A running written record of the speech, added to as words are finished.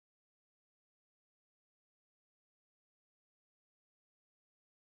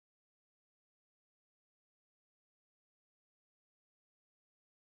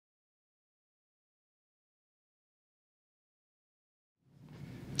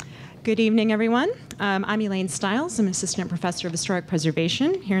Good evening, everyone. I'm Elaine Stiles. I'm an assistant professor of historic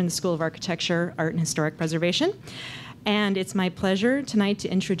preservation here in the School of Architecture, Art, and Historic Preservation. And it's my pleasure tonight to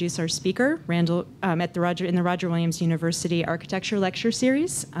introduce our speaker, Randall, in the Roger Williams University Architecture Lecture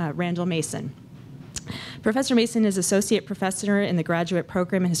Series, Randall Mason. Professor Mason is associate professor in the graduate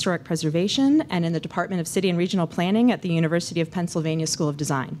program in historic preservation and in the Department of City and Regional Planning at the University of Pennsylvania School of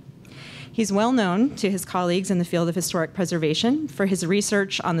Design. He's well known to his colleagues in the field of historic preservation for his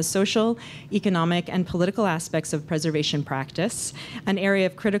research on the social, economic, and political aspects of preservation practice, an area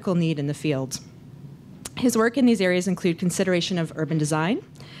of critical need in the field. His work in these areas include consideration of urban design,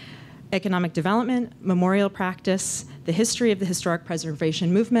 economic development, memorial practice, the history of the historic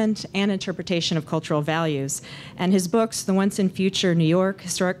preservation movement, and interpretation of cultural values. And his books, The Once and Future New York,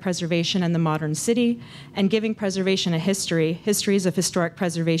 Historic Preservation and the Modern City, and Giving Preservation a History, Histories of Historic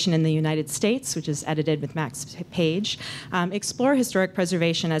Preservation in the United States, which is edited with Max Page, explore historic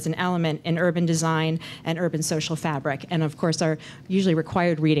preservation as an element in urban design and urban social fabric, and of course are usually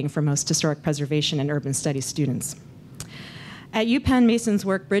required reading for most historic preservation and urban studies students. At UPenn, Mason's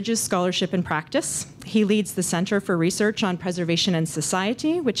work bridges scholarship and practice. He leads the Center for Research on Preservation and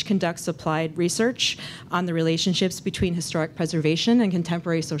Society, which conducts applied research on the relationships between historic preservation and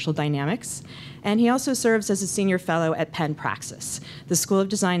contemporary social dynamics. And he also serves as a senior fellow at Penn Praxis, the School of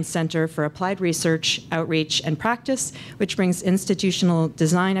Design Center for Applied Research, Outreach, and Practice, which brings institutional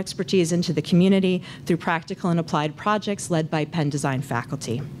design expertise into the community through practical and applied projects led by Penn design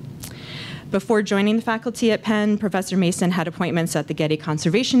faculty. Before joining the faculty at Penn, Professor Mason had appointments at the Getty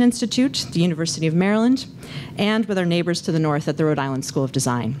Conservation Institute, the University of Maryland, and with our neighbors to the north at the Rhode Island School of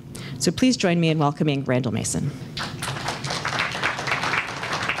Design. So please join me in welcoming Randall Mason.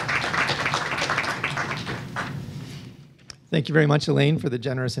 Thank you very much, Elaine, for the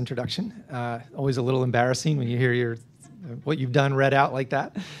generous introduction. Always a little embarrassing when you hear what you've done read out like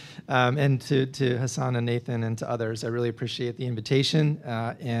that. And to Hassan and Nathan and to others, I really appreciate the invitation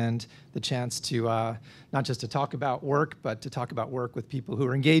and the chance to not just to talk about work, but to talk about work with people who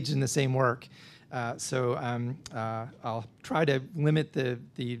are engaged in the same work. So I'll try to limit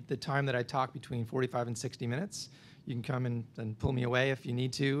the time that I talk between 45 and 60 minutes. You can come and pull me away if you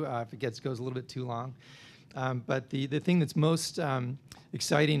need to, if it goes a little bit too long. But the thing that's most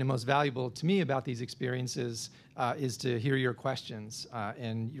exciting and most valuable to me about these experiences is to hear your questions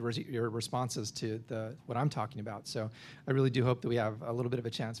and your responses to what I'm talking about. So I really do hope that we have a little bit of a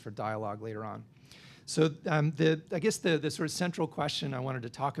chance for dialogue later on. So I guess the sort of central question I wanted to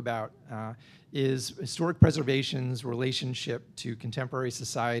talk about is historic preservation's relationship to contemporary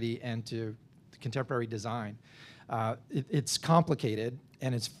society and to contemporary design. It's complicated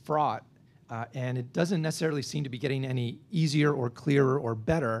and it's fraught. And it doesn't necessarily seem to be getting any easier or clearer or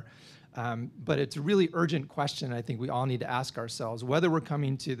better, but it's a really urgent question I think we all need to ask ourselves, whether we're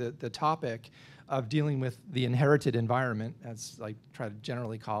coming to the topic of dealing with the inherited environment, as I try to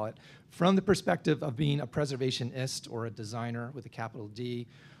generally call it, from the perspective of being a preservationist or a designer with a capital D,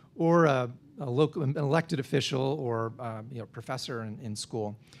 or an elected official or professor in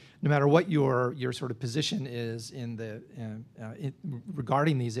school. No matter what your sort of position is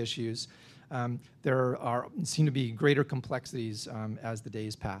regarding these issues, there seem to be greater complexities as the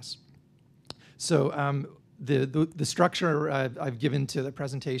days pass. So the structure I've given to the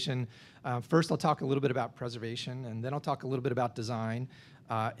presentation, first I'll talk a little bit about preservation, and then I'll talk a little bit about design,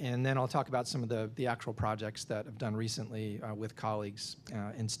 and then I'll talk about some of the actual projects that I've done recently with colleagues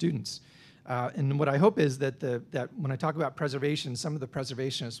and students. And what I hope is that when I talk about preservation, some of the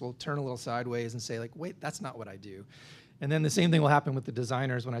preservationists will turn a little sideways and say, like, wait, that's not what I do. And then the same thing will happen with the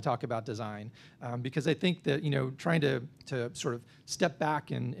designers when I talk about design, because I think that trying to sort of step back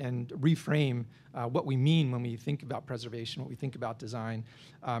and reframe what we mean when we think about preservation, what we think about design,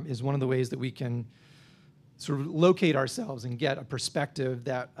 is one of the ways that we can sort of locate ourselves and get a perspective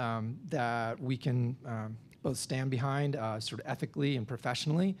that we can both stand behind sort of ethically and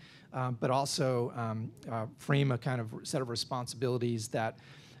professionally, but also frame a kind of set of responsibilities that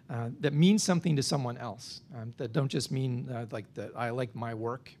mean something to someone else, that don't just mean like that I like my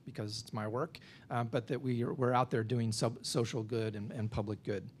work because it's my work, but that we're out there doing social good and public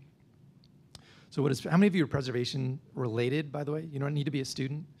good. So how many of you are preservation related, by the way? You don't need to be a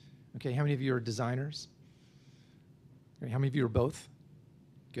student. Okay, how many of you are designers? How many of you are both?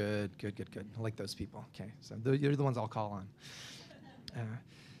 Good. I like those people. Okay, so you're the ones I'll call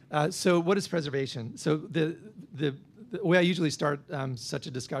on. So what is preservation? So the way I usually start such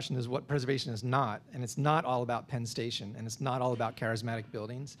a discussion is what preservation is not. And it's not all about Penn Station, and it's not all about charismatic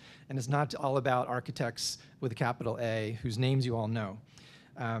buildings, and it's not all about architects with a capital A whose names you all know.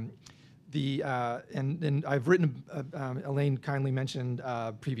 And I've written, Elaine kindly mentioned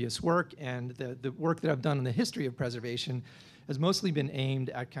previous work, and the work that I've done in the history of preservation has mostly been aimed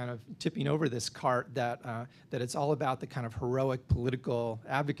at kind of tipping over this cart that it's all about the kind of heroic political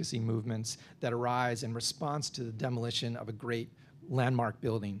advocacy movements that arise in response to the demolition of a great landmark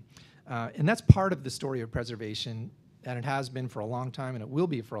building. And that's part of the story of preservation, and it has been for a long time, and it will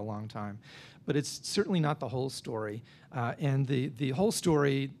be for a long time. But it's certainly not the whole story. And the whole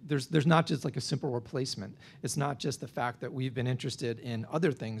story, there's not just like a simple replacement. It's not just the fact that we've been interested in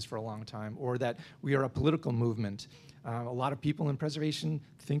other things for a long time, or that we are a political movement. A lot of people in preservation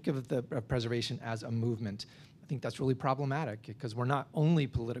think of preservation as a movement. I think that's really problematic because we're not only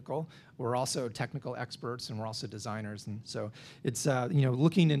political, we're also technical experts and we're also designers. And so it's,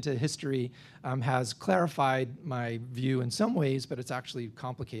 looking into history has clarified my view in some ways, but it's actually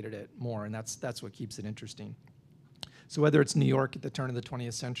complicated it more, and that's what keeps it interesting. So whether it's New York at the turn of the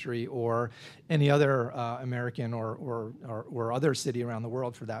 20th century or any other American or other city around the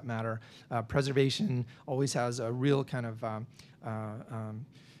world for that matter, preservation always has a real kind of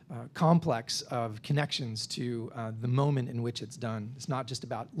complex of connections to the moment in which it's done. It's not just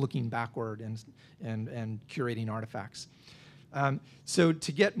about looking backward and curating artifacts. So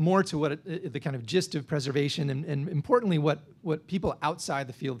to get more to what the kind of gist of preservation and importantly what people outside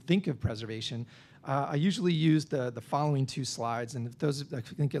the field think of preservation, I usually use the following two slides, and I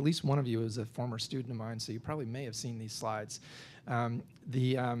think at least one of you is a former student of mine, so you probably may have seen these slides. One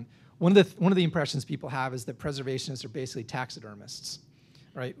of the impressions people have is that preservationists are basically taxidermists,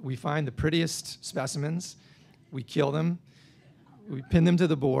 right? We find the prettiest specimens, we kill them, we pin them to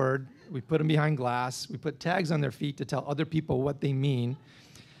the board, we put them behind glass, we put tags on their feet to tell other people what they mean,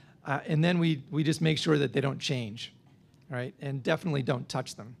 and then we just make sure that they don't change, right? And definitely don't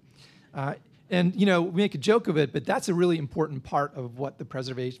touch them. And we make a joke of it, but that's a really important part of what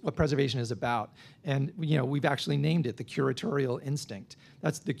preservation is about. And we've actually named it the curatorial instinct.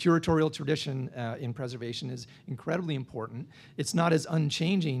 That's the curatorial tradition in preservation is incredibly important. It's not as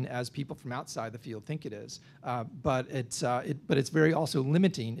unchanging as people from outside the field think it is, but it's very also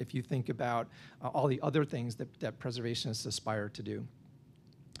limiting if you think about all the other things that preservationists aspire to do.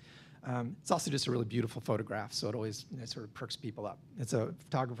 It's also just a really beautiful photograph, so it always sort of perks people up. It's a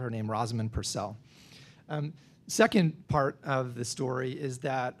photographer named Rosamund Purcell. Second part of the story is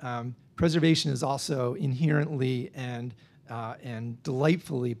that preservation is also inherently and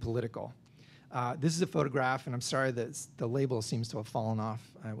delightfully political. This is a photograph, and I'm sorry that the label seems to have fallen off,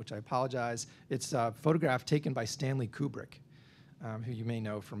 which I apologize. It's a photograph taken by Stanley Kubrick, who you may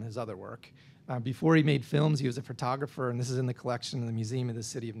know from his other work. Before he made films, he was a photographer, and this is in the collection in the Museum of the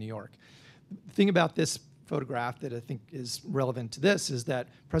City of New York. The thing about this photograph that I think is relevant to this is that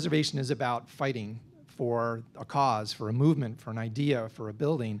preservation is about fighting for a cause, for a movement, for an idea, for a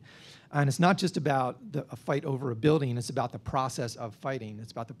building. And it's not just about a fight over a building, it's about the process of fighting.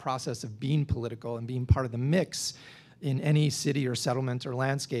 It's about the process of being political and being part of the mix in any city or settlement or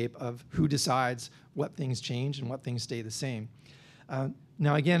landscape of who decides what things change and what things stay the same.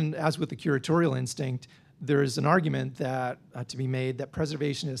 Now again, as with the curatorial instinct, there is an argument that to be made that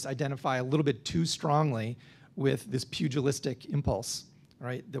preservationists identify a little bit too strongly with this pugilistic impulse,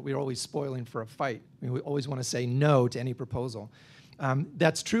 right? That we're always spoiling for a fight. I mean, we always want to say no to any proposal.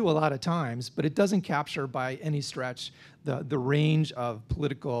 That's true a lot of times, but it doesn't capture by any stretch the range of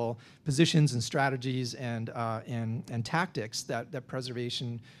political positions and strategies and tactics that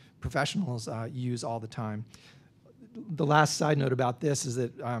preservation professionals use all the time. The last side note about this is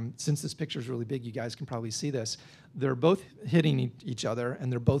that since this picture is really big, you guys can probably see this. They're both hitting each other,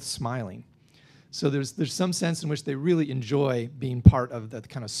 and they're both smiling. So there's some sense in which they really enjoy being part of the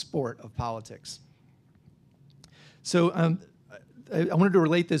kind of sport of politics. So I wanted to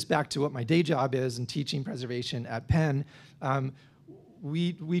relate this back to what my day job is in teaching preservation at Penn.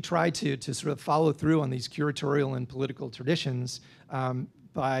 We try to sort of follow through on these curatorial and political traditions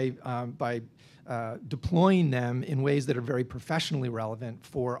by deploying them in ways that are very professionally relevant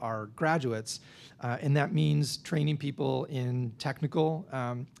for our graduates. And that means training people in technical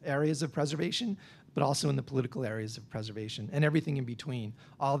areas of preservation, but also in the political areas of preservation and everything in between,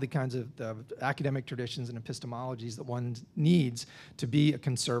 all the kinds of academic traditions and epistemologies that one needs to be a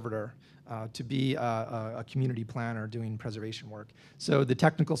conservator, to be a community planner doing preservation work. So the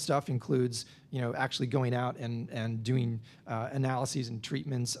technical stuff includes, actually going out and doing analyses and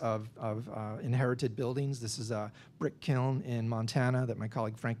treatments of inherited buildings. This is a brick kiln in Montana that my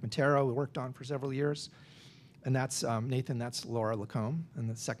colleague Frank Matero worked on for several years. And that's Nathan, that's Laura Lacombe, and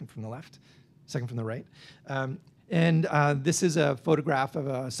the second from the right. This is a photograph of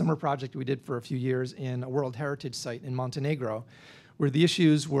a summer project we did for a few years in a World Heritage Site in Montenegro, where the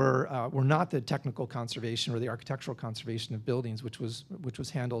issues were not the technical conservation or the architectural conservation of buildings, which was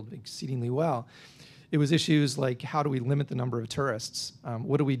handled exceedingly well. It was issues like, how do we limit the number of tourists?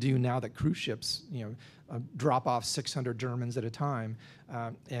 What do we do now that cruise ships, drop off 600 Germans at a time,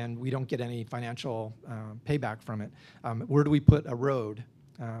 and we don't get any financial payback from it? Where do we put a road?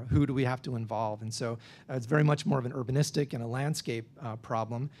 Who do we have to involve? And so it's very much more of an urbanistic and a landscape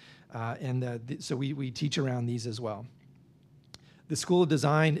problem, so we teach around these as well. The School of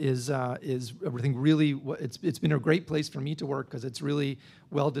Design is everything really. It's been a great place for me to work because it's really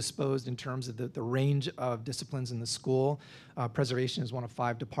well disposed in terms of the range of disciplines in the school. Preservation is one of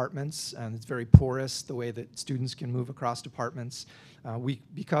 5 departments, and it's very porous the way that students can move across departments.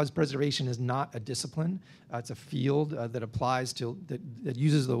 Because preservation is not a discipline, it's a field that applies to that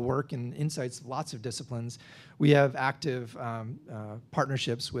uses the work and insights of lots of disciplines. We have active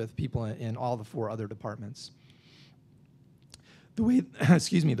partnerships with people in all the 4 other departments. The way,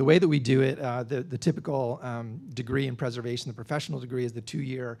 the way that we do it, the typical degree in preservation, the professional degree, is the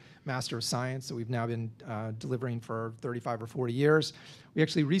 2-year Master of Science that we've now been delivering for 35 or 40 years. We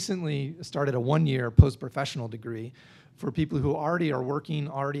actually recently started a 1-year post-professional degree for people who already are working,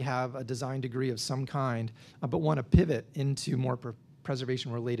 already have a design degree of some kind, but want to pivot into more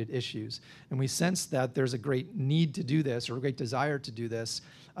preservation-related issues. And we sense that there's a great need to do this, or a great desire to do this,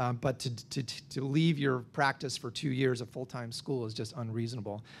 but to leave your practice for 2 years of full-time school is just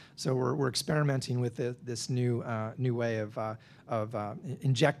unreasonable. So we're experimenting with this new way of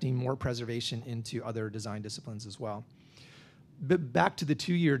injecting more preservation into other design disciplines as well. But back to the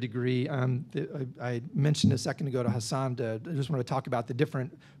 2-year degree, I mentioned a second ago to Hassan, I just want to talk about the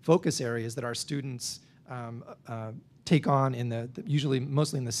different focus areas that our students take on in usually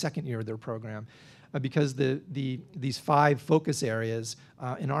mostly in the 2nd year of their program, because these 5 focus areas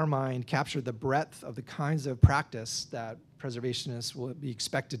in our mind capture the breadth of the kinds of practice that preservationists will be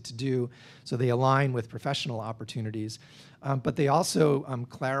expected to do, so they align with professional opportunities. But they also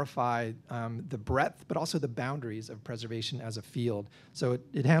clarify the breadth, but also the boundaries of preservation as a field. So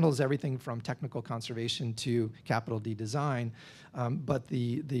it handles everything from technical conservation to capital D design, but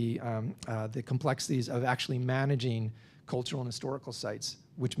the complexities of actually managing cultural and historical sites,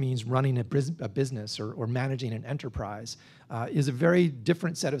 which means running a business or managing an enterprise, is a very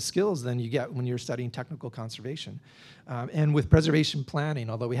different set of skills than you get when you're studying technical conservation. And with preservation planning,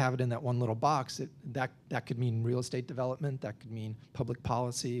 although we have it in that one little box, that could mean real estate development, that could mean public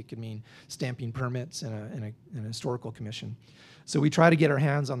policy, it could mean stamping permits in a historical commission. So we try to get our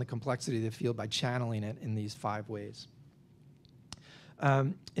hands on the complexity of the field by channeling it in these 5 ways.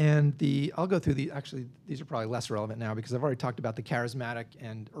 I'll go through actually, these are probably less relevant now because I've already talked about the charismatic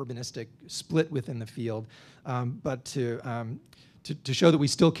and urbanistic split within the field. But to show that we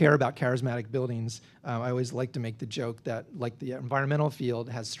still care about charismatic buildings, I always like to make the joke that, like, the environmental field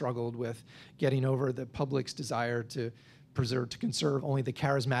has struggled with getting over the public's desire to conserve only the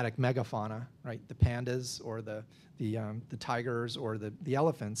charismatic megafauna, right? The pandas or the tigers or the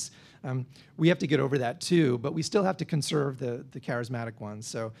elephants. We have to get over that too, but we still have to conserve the charismatic ones.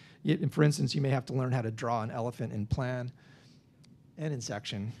 So, for instance, you may have to learn how to draw an elephant in plan and in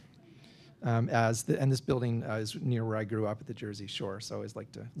section. And this building is near where I grew up at the Jersey Shore, so I always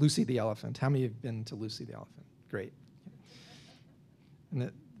like to Lucy the elephant. How many have been to Lucy the elephant? Great.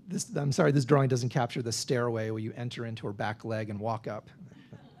 And I'm sorry, this drawing doesn't capture the stairway where you enter into her back leg and walk up.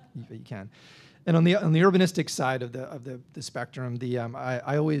 But you can. And on the urbanistic side of the spectrum,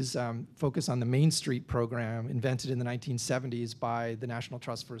 I always focus on the Main Street program invented in the 1970s by the National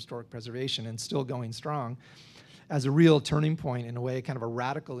Trust for Historic Preservation and still going strong, as a real turning point, in a way, kind of a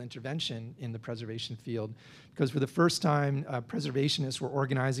radical intervention in the preservation field. Because for the first time, preservationists were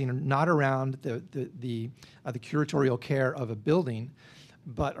organizing not around the curatorial care of a building,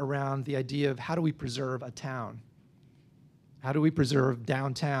 but around the idea of how do we preserve a town? How do we preserve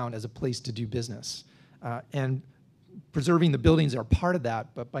downtown as a place to do business? And preserving the buildings are part of that,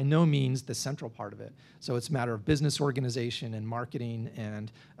 but by no means the central part of it. So it's a matter of business organization and marketing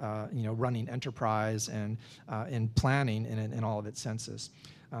and running enterprise and planning in all of its senses.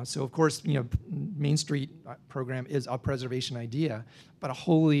 So of course, Main Street program is a preservation idea, but a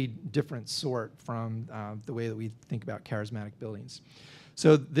wholly different sort from the way that we think about charismatic buildings.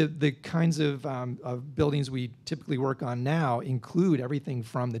 So the kinds of buildings we typically work on now include everything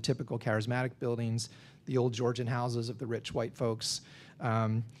from the typical charismatic buildings, the old Georgian houses of the rich white folks.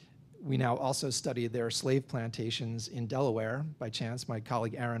 We now also study their slave plantations in Delaware. By chance, my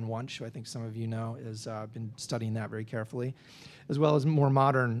colleague Aaron Wunsch, who I think some of you know, has been studying that very carefully, as well as more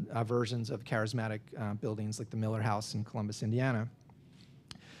modern versions of charismatic buildings like the Miller House in Columbus, Indiana.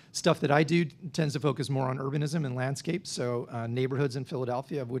 Stuff that I do tends to focus more on urbanism and landscape, so neighborhoods in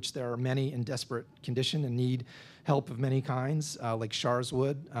Philadelphia, of which there are many in desperate condition and need help of many kinds, like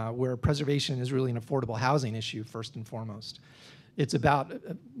Sharswood, where preservation is really an affordable housing issue first and foremost. It's about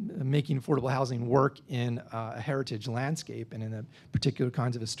making affordable housing work in a heritage landscape and in the particular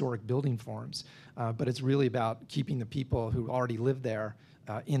kinds of historic building forms, but it's really about keeping the people who already live there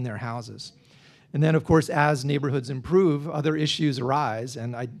in their houses. And then, of course, as neighborhoods improve, other issues arise.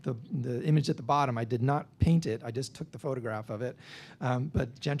 And the image at the bottom, I did not paint it. I just took the photograph of it.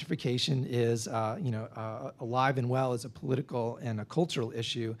 But gentrification is, alive and well as a political and a cultural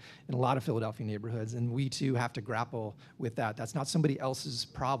issue in a lot of Philadelphia neighborhoods. And we, too, have to grapple with that. That's not somebody else's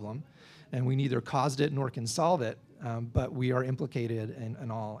problem. And we neither caused it nor can solve it. But we are implicated in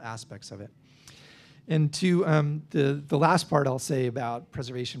all aspects of it. And to the last part I'll say about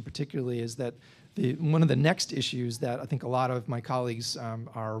preservation particularly is that one of the next issues that I think a lot of my colleagues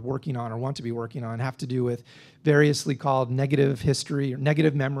are working on or want to be working on have to do with variously called negative history or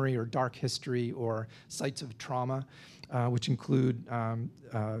negative memory or dark history or sites of trauma, which include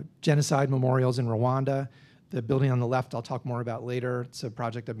genocide memorials in Rwanda. The building on the left I'll talk more about later. It's a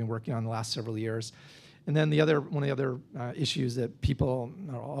project I've been working on the last several years. And then one of the other issues that people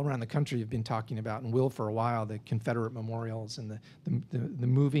all around the country have been talking about and will for a while, the Confederate memorials and the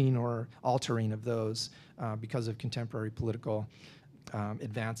moving or altering of those because of contemporary political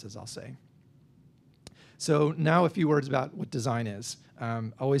advances, I'll say. So now a few words about what design is.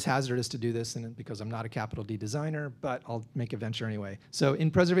 Always hazardous to do this because I'm not a capital D designer, but I'll make a venture anyway. So in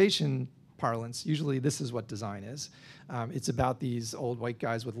preservation parlance, usually this is what design is. It's about these old white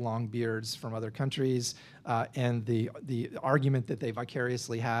guys with long beards from other countries and the argument that they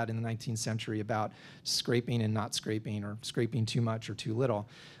vicariously had in the 19th century about scraping and not scraping or scraping too much or too little.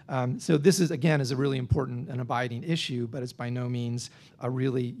 So this is, again, is a really important and abiding issue, but it's by no means a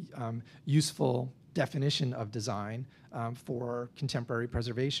really useful definition of design for contemporary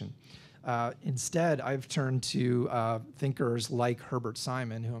preservation. Instead, I've turned to thinkers like Herbert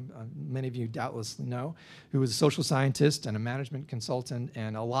Simon, who many of you doubtlessly know, who was a social scientist and a management consultant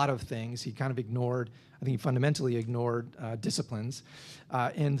and a lot of things. He kind of ignored, I think he fundamentally ignored disciplines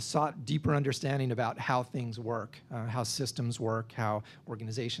and sought deeper understanding about how things work, how systems work, how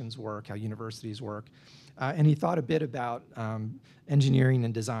organizations work, how universities work. And he thought a bit about engineering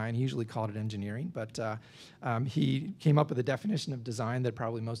and design. He usually called it engineering, but he came up with a definition of design that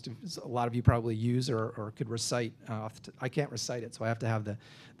probably a lot of you probably use or could recite. I can't recite it, so I have to have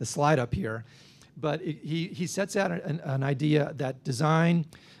the slide up here. But he sets out an idea that design,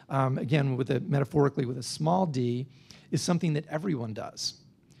 again, metaphorically with a small d, is something that everyone does.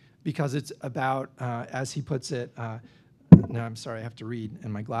 Because it's about, as he puts it, now I'm sorry, I have to read,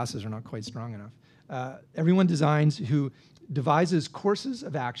 and my glasses are not quite strong enough. Everyone who devises courses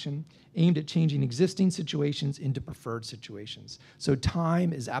of action aimed at changing existing situations into preferred situations. So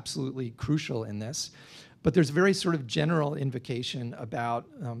time is absolutely crucial in this, but there's a very sort of general invocation about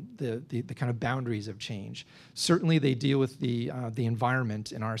the kind of boundaries of change. Certainly they deal with the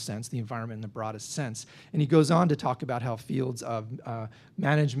environment in our sense, the environment in the broadest sense. And he goes on to talk about how fields of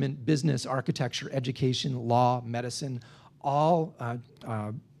management, business, architecture, education, law, medicine, all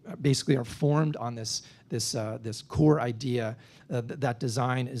basically are formed on this core idea that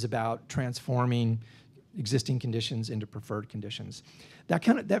design is about transforming existing conditions into preferred conditions.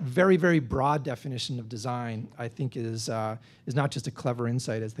 That very, very broad definition of design, I think, is not just a clever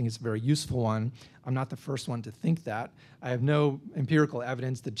insight. I think it's a very useful one. I'm not the first one to think that. I have no empirical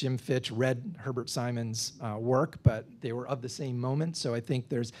evidence that Jim Fitch read Herbert Simon's work, but they were of the same moment. So I think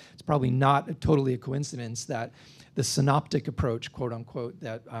it's probably not totally a coincidence that the synoptic approach, quote unquote,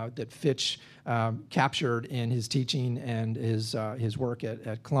 that Fitch captured in his teaching and his work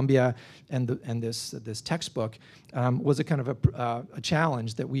at Columbia and this textbook was a kind of a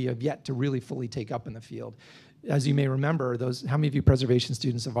challenge that we have yet to really fully take up in the field. As you may remember, how many of you preservation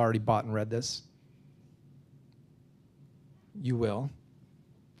students have already bought and read this? You will,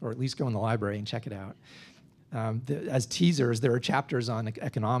 or at least go in the library and check it out. As teasers, there are chapters on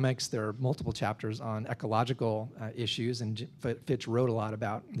economics. There are multiple chapters on ecological issues, and Fitch wrote a lot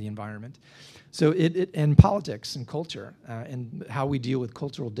about the environment. So and politics and culture and how we deal with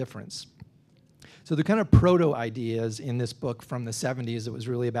cultural difference. So the kind of proto-ideas in this book from the 70s, it was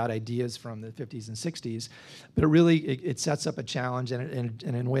really about ideas from the 50s and 60s, but it sets up a challenge and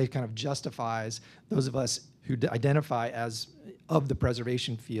in a way kind of justifies those of us who identify as of the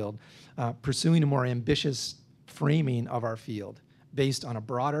preservation field, pursuing a more ambitious framing of our field based on a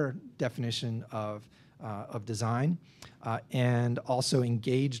broader definition of design and also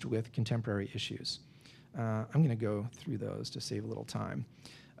engaged with contemporary issues. I'm going to go through those to save a little time.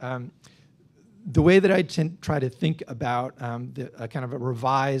 The way that I try to think about kind of a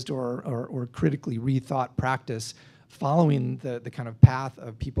revised or critically rethought practice following the kind of path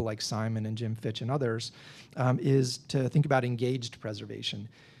of people like Simon and Jim Fitch and others is to think about engaged preservation.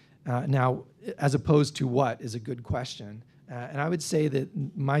 Now, as opposed to what is a good question. And I would say that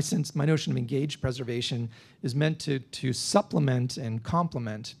my notion of engaged preservation is meant to supplement and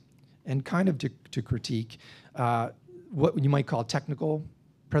complement and kind of to critique what you might call technical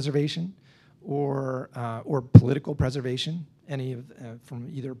preservation or political preservation, any of from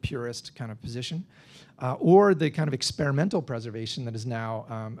either purist kind of position, or the kind of experimental preservation that has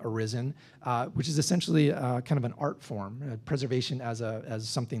now arisen, which is essentially kind of an art form, preservation as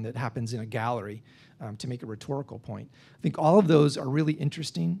something that happens in a gallery. To make a rhetorical point, I think all of those are really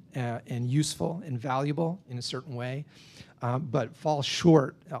interesting and useful and valuable in a certain way, but fall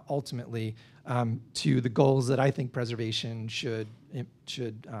short ultimately to the goals that I think preservation should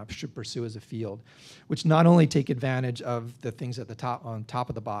pursue as a field, which not only take advantage of the things at the on top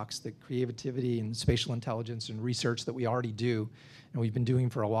of the box, the creativity and spatial intelligence and research that we already do, and we've been doing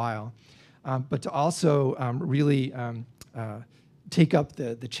for a while, but to also really take up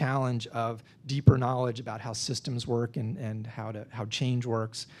the challenge of deeper knowledge about how systems work and how change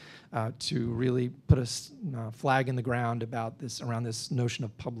works, to really put a flag in the ground around this notion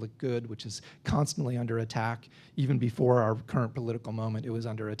of public good, which is constantly under attack. Even before our current political moment, it was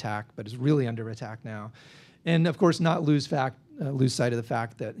under attack, but is really under attack now. And of course, not lose sight of the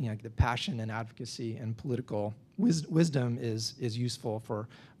fact that the passion and advocacy and political wisdom is useful for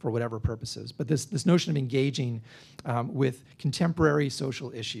whatever purposes. But this notion of engaging with contemporary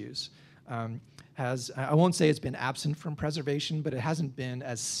social issues I won't say it's been absent from preservation, but it hasn't been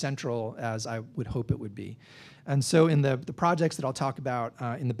as central as I would hope it would be. And so in the projects that I'll talk about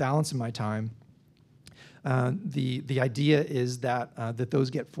in the balance of my time, the idea is that those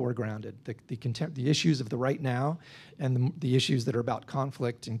get foregrounded. The issues of the right now and the issues that are about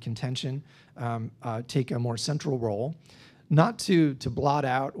conflict and contention take a more central role, not to blot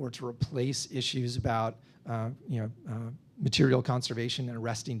out or to replace issues about material conservation and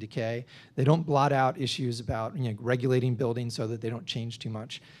arresting decay. They don't blot out issues about regulating buildings so that they don't change too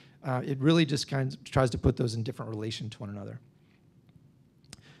much. It really just kind of tries to put those in different relation to one another.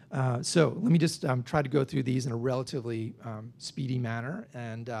 So let me just try to go through these in a relatively speedy manner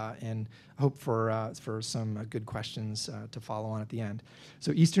and hope for some good questions to follow on at the end.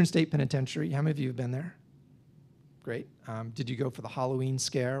 So Eastern State Penitentiary, how many of you have been there? Great. Did you go for the Halloween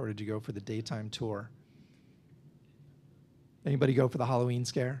scare or did you go for the daytime tour? Anybody go for the Halloween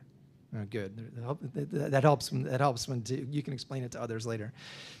scare? Oh, good. That helps when you can explain it to others later.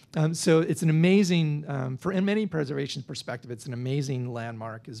 So it's an amazing, in many preservation perspective, it's an amazing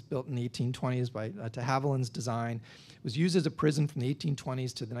landmark. It was built in the 1820s by de Havilland's design. It was used as a prison from the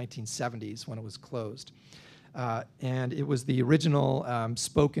 1820s to the 1970s when it was closed. And it was the original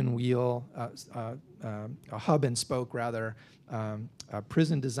spoke and wheel, a hub and spoke rather,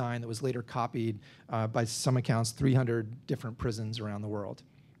 prison design that was later copied by some accounts 300 different prisons around the world.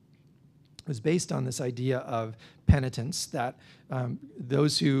 It was based on this idea of penitence, that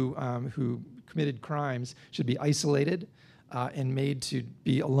those who committed crimes should be isolated and made to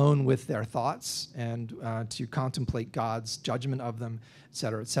be alone with their thoughts and to contemplate God's judgment of them, et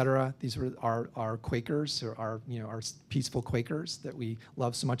cetera, et cetera. These were our Quakers, or our peaceful Quakers that we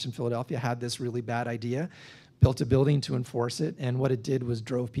love so much in Philadelphia, had this really bad idea, built a building to enforce it, and what it did was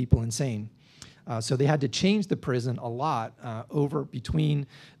drove people insane. So they had to change the prison a lot between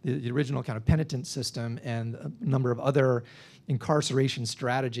the original kind of penitent system and a number of other incarceration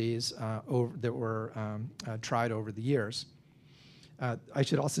strategies that were tried over the years. I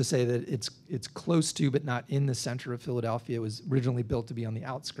should also say that it's close to, but not in the center of Philadelphia. It was originally built to be on the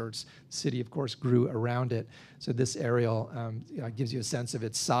outskirts. The city, of course, grew around it. So this aerial gives you a sense of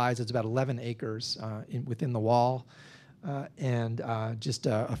its size. It's about 11 acres within the wall. And just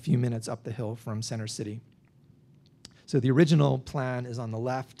a few minutes up the hill from Center City. So the original plan is on the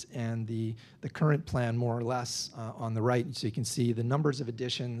left, and the current plan more or less on the right. So you can see the numbers of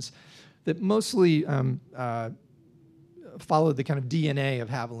additions that mostly followed the kind of DNA of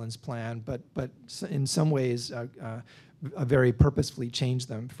Haviland's plan, but in some ways very purposefully changed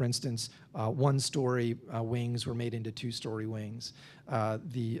them. For instance, one-story wings were made into two-story wings.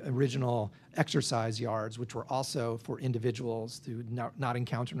 The original exercise yards, which were also for individuals to not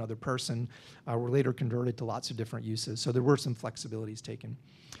encounter another person, were later converted to lots of different uses. So there were some flexibilities taken.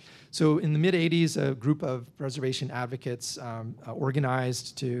 So in the mid-'80s, a group of preservation advocates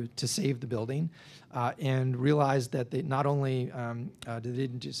organized to save the building and realized that they not only they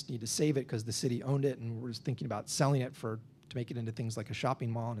didn't just need to save it because the city owned it and was thinking about selling it for to make it into things like a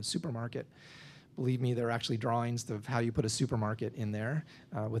shopping mall and a supermarket. Believe me, there are actually drawings of how you put a supermarket in there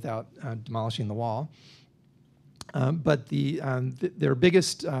without demolishing the wall. But their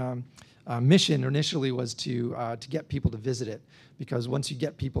biggest mission initially was to get people to visit it, because once you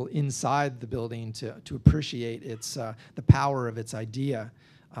get people inside the building to appreciate the power of its idea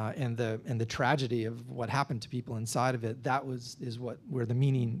and the tragedy of what happened to people inside of it, is where the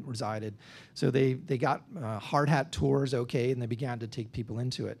meaning resided. So they got hard hat tours, and they began to take people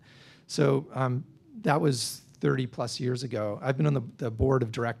into it. So that was 30 plus years ago. I've been on the board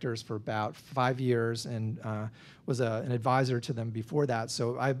of directors for about 5 years and was an advisor to them before that.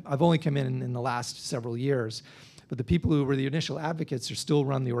 So I've only come in the last several years. But the people who were the initial advocates are still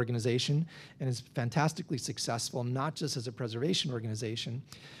run the organization, and is fantastically successful, not just as a preservation organization,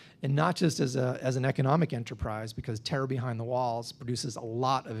 and not just as an economic enterprise, because Terror Behind the Walls produces a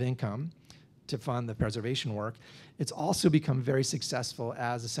lot of income to fund the preservation work. It's also become very successful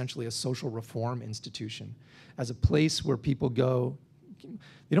as essentially a social reform institution, as a place where people go.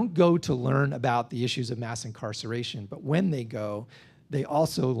 They don't go to learn about the issues of mass incarceration, but when they go, they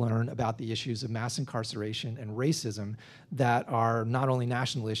also learn about the issues of mass incarceration and racism that are not only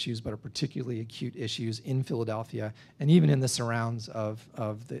national issues, but are particularly acute issues in Philadelphia and even in the surrounds of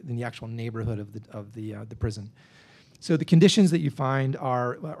the actual neighborhood of the prison. So the conditions that you find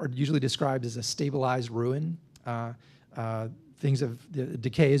are usually described as a stabilized ruin. The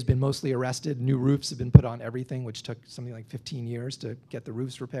decay has been mostly arrested. New roofs have been put on everything, which took something like 15 years to get the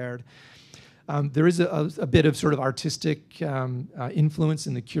roofs repaired. There is a bit of sort of artistic influence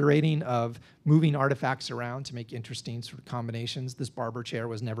in the curating of moving artifacts around to make interesting sort of combinations. This barber chair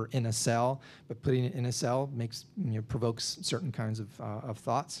was never in a cell, but putting it in a cell provokes certain kinds of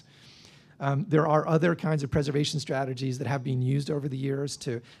thoughts. There are other kinds of preservation strategies that have been used over the years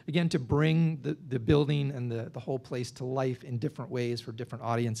to bring the building and the whole place to life in different ways for different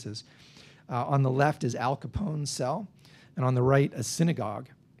audiences. On the left is Al Capone's cell, and on the right, a synagogue.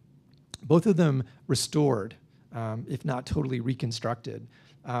 Both of them restored, if not totally reconstructed,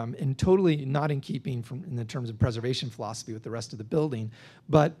 and totally not in keeping in the terms of preservation philosophy with the rest of the building,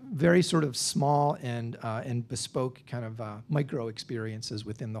 but very sort of small and bespoke kind of micro experiences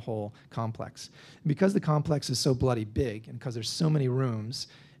within the whole complex. And because the complex is so bloody big, and because there's so many rooms,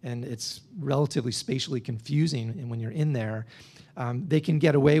 and it's relatively spatially confusing when you're in there, they can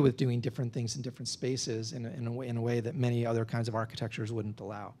get away with doing different things in different spaces in a way that many other kinds of architectures wouldn't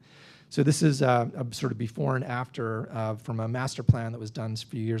allow. So this is a sort of before and after from a master plan that was done a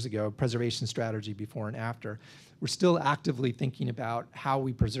few years ago, preservation strategy before and after. We're still actively thinking about how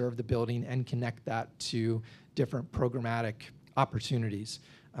we preserve the building and connect that to different programmatic opportunities.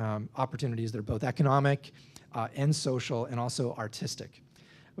 Opportunities that are both economic and social and also artistic.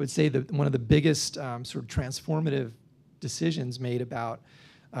 I would say that one of the biggest sort of transformative decisions made about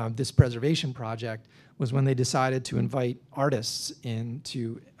this preservation project was when they decided to invite artists in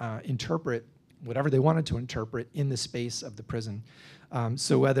to interpret whatever they wanted to interpret in the space of the prison.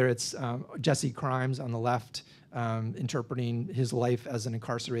 So whether it's Jesse Crimes on the left interpreting his life as an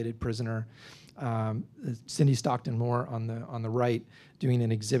incarcerated prisoner, Cindy Stockton Moore on the right doing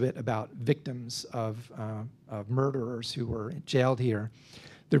an exhibit about victims of murderers who were jailed here.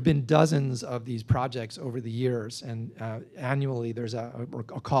 There have been dozens of these projects over the years, and annually there's a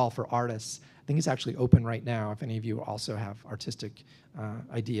call for artists. I think it's actually open right now if any of you also have artistic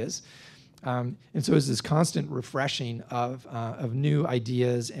ideas. And so it's this constant refreshing of new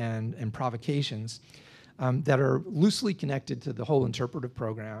ideas and provocations that are loosely connected to the whole interpretive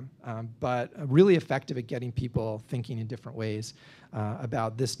program, but really effective at getting people thinking in different ways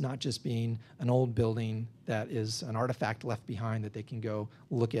about this not just being an old building that is an artifact left behind that they can go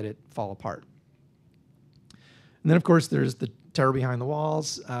look at it fall apart. And then, of course, there's the Terror Behind the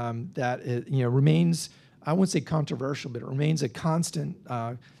Walls that remains, I won't say controversial, but it remains a constant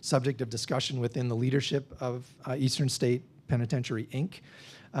subject of discussion within the leadership of Eastern State Penitentiary, Inc.,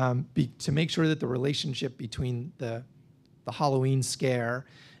 to make sure that the relationship between the Halloween scare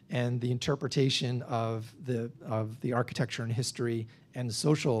and the interpretation of the architecture and history and the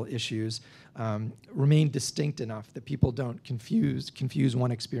social issues remain distinct enough that people don't confuse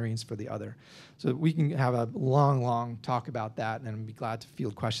one experience for the other. So we can have a long talk about that, and I'd be glad to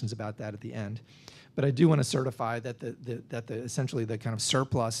field questions about that at the end. But I do want to certify that essentially the kind of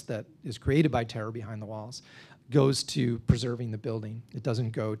surplus that is created by Terror Behind the Walls goes to preserving the building. It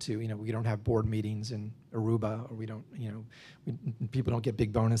doesn't go to, we don't have board meetings in Aruba, or we don't, people don't get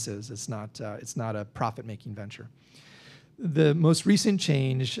big bonuses. It's not a profit-making venture. The most recent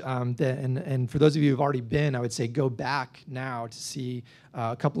change, and for those of you who've already been, I would say go back now to see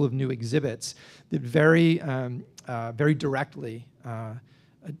a couple of new exhibits that very directly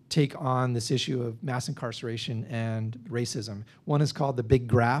take on this issue of mass incarceration and racism. One is called the Big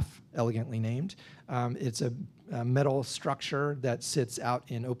Graph, elegantly named. It's a metal structure that sits out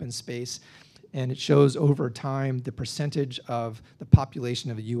in open space, and it shows over time the percentage of the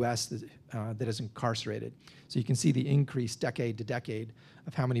population of the US that is incarcerated. So you can see the increase decade to decade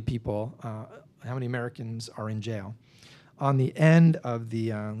of how many people, how many Americans are in jail. On the end of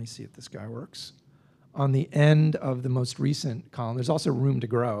the, let me see if this guy works. On the end of the most recent column, there's also room to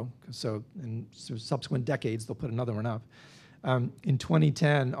grow. So in subsequent decades, they'll put another one up. In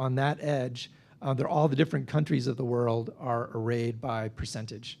 2010, on that edge, all the different countries of the world are arrayed by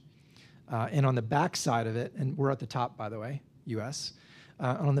percentage. And on the back side of it, and we're at the top, by the way, US,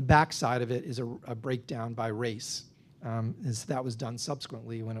 on the back side of it is a breakdown by race. That was done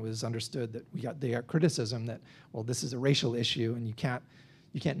subsequently when it was understood that they got criticism that, well, this is a racial issue and you can't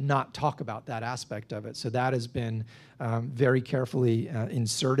not talk about that aspect of it. So that has been very carefully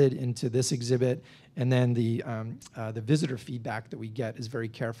inserted into this exhibit. And then the visitor feedback that we get is very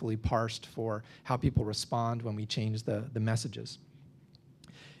carefully parsed for how people respond when we change the messages.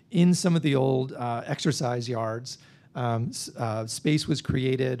 In some of the old exercise yards, space was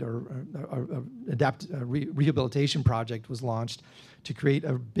created, or a rehabilitation project was launched to create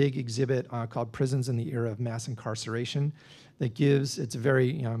a big exhibit called Prisons in the Era of Mass Incarceration that gives, it's a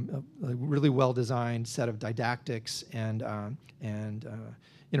very a really well-designed set of didactics and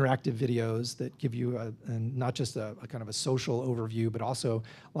interactive videos that give you not just a kind of a social overview, but also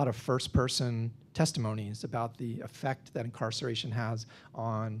a lot of first-person testimonies about the effect that incarceration has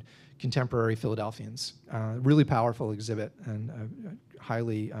on contemporary Philadelphians. Really powerful exhibit and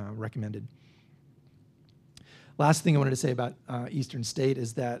highly recommended. Last thing I wanted to say about Eastern State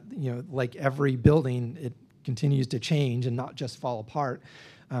is that, like every building, it continues to change and not just fall apart.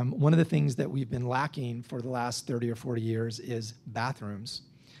 One of the things that we've been lacking for the last 30 or 40 years is bathrooms.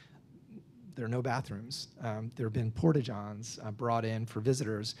 There are no bathrooms. There have been porta-johns brought in for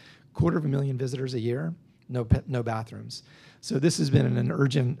visitors. 250,000 visitors a year, no bathrooms. So this has been an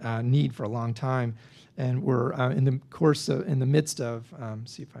urgent need for a long time, and we're in the midst of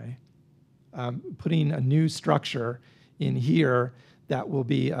putting a new structure in here that will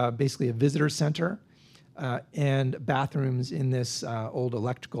be basically a visitor center and bathrooms in this old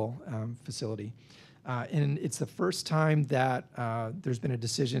electrical facility. And it's the first time that there's been a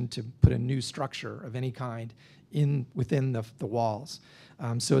decision to put a new structure of any kind within the walls.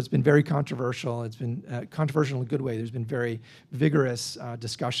 So it's been very controversial. It's been controversial in a good way. There's been very vigorous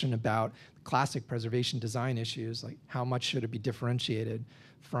discussion about classic preservation design issues, like how much should it be differentiated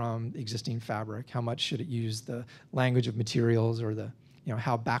from existing fabric? How much should it use the language of materials, or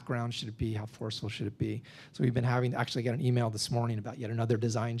how background should it be? How forceful should it be? So we've been actually got an email this morning about yet another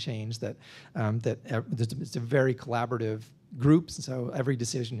design change that it's a very collaborative group. So every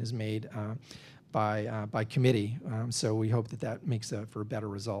decision is made by committee. So we hope that makes for a better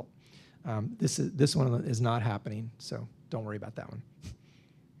result. This one is not happening, so don't worry about that one.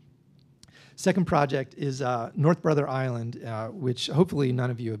 Second project is North Brother Island, which hopefully none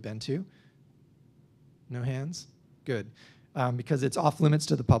of you have been to. No hands? Good. Because it's off limits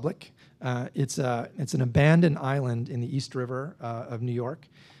to the public. It's an abandoned island in the East River of New York,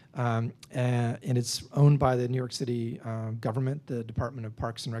 and it's owned by the New York City government. The Department of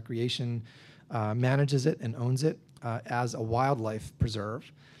Parks and Recreation manages it and owns it as a wildlife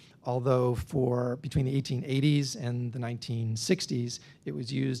preserve. Although between the 1880s and the 1960s, it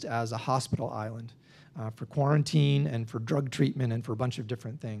was used as a hospital island for quarantine and for drug treatment and for a bunch of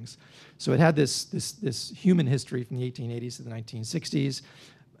different things. So it had this human history from the 1880s to the 1960s,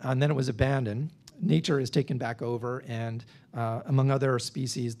 and then it was abandoned. Nature is taken back over, and among other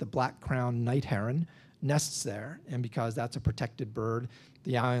species, the black-crowned night heron nests there, and because that's a protected bird,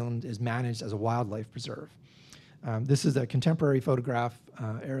 the island is managed as a wildlife preserve. This is a contemporary photograph,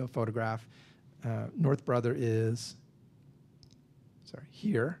 aerial photograph. North Brother is,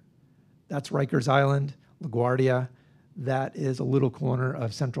 here. That's Rikers Island, LaGuardia. That is a little corner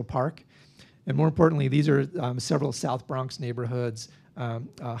of Central Park. And more importantly, these are several South Bronx neighborhoods,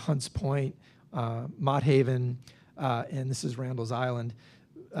 Hunts Point, Mott Haven, and this is Randall's Island.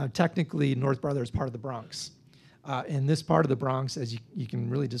 Technically, North Brother is part of the Bronx. And this part of the Bronx, as you can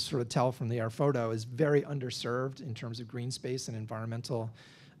really just sort of tell from the air photo, is very underserved in terms of green space and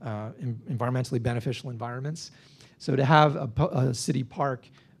environmentally beneficial environments. So to have a city park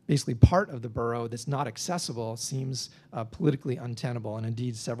basically part of the borough that's not accessible seems politically untenable, and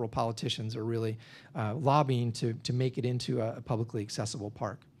indeed several politicians are really lobbying to make it into a publicly accessible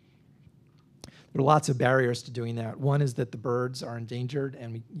park. There are lots of barriers to doing that. One is that the birds are endangered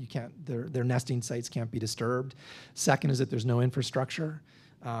and you can't, their nesting sites can't be disturbed. Second is that there's no infrastructure.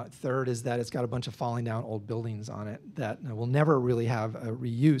 Third is that it's got a bunch of falling down old buildings on it that will never really have a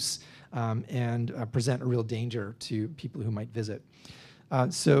reuse and present a real danger to people who might visit.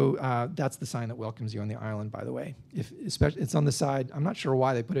 So that's the sign that welcomes you on the island, by the way. Especially, it's on the side, I'm not sure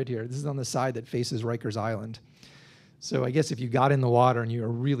why they put it here. This is on the side that faces Rikers Island. So I guess if you got in the water and you're a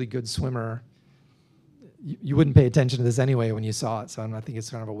really good swimmer, you wouldn't pay attention to this anyway when you saw it, so I think it's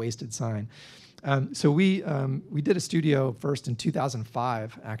kind of a wasted sign. So we did a studio first in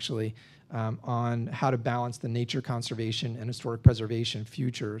 2005, actually, on how to balance the nature conservation and historic preservation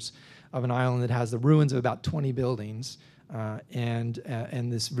futures of an island that has the ruins of about 20 buildings and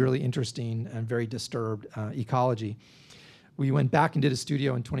this really interesting and very disturbed ecology. We went back and did a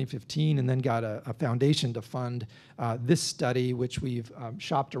studio in 2015 and then got a foundation to fund this study, which we've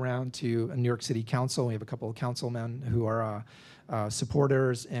shopped around to a New York City Council. We have a couple of councilmen who are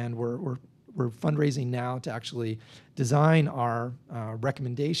supporters, and we're fundraising now to actually design our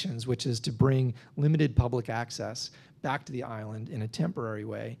recommendations, which is to bring limited public access back to the island in a temporary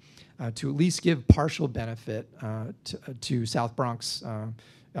way to at least give partial benefit to South Bronx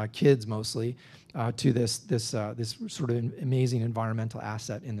kids mostly, to this sort of amazing environmental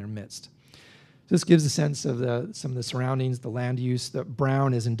asset in their midst. So this gives a sense of some of the surroundings, the land use. The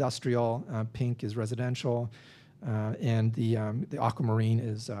brown is industrial, pink is residential, and the aquamarine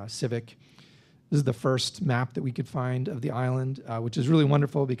is civic. This is the first map that we could find of the island, which is really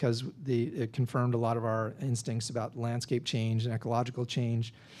wonderful because it confirmed a lot of our instincts about landscape change and ecological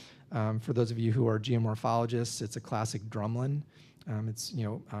change. For those of you who are geomorphologists, it's a classic drumlin.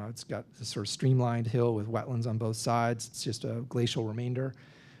 It's got this sort of streamlined hill with wetlands on both sides. It's just a glacial remainder.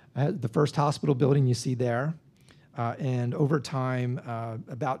 The first hospital building you see there, and over time,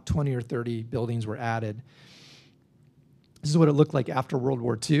 about 20 or 30 buildings were added. This is what it looked like after World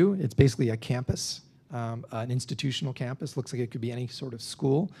War II. It's basically a campus, an institutional campus. Looks like it could be any sort of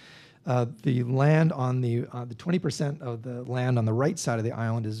school. The land on the 20% of the land on the right side of the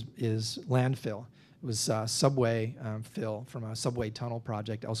island is landfill. It was subway fill from a subway tunnel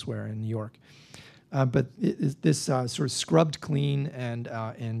project elsewhere in New York. But this sort of scrubbed clean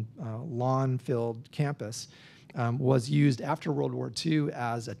and lawn-filled campus was used after World War II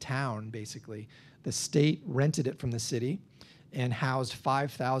as a town, basically. The state rented it from the city and housed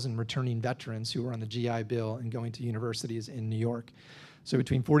 5,000 returning veterans who were on the GI Bill and going to universities in New York. So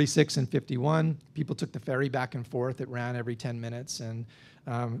between 46 and 51, people took the ferry back and forth. It ran every 10 minutes. And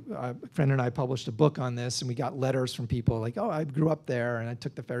a friend and I published a book on this, and we got letters from people like, oh, I grew up there, and I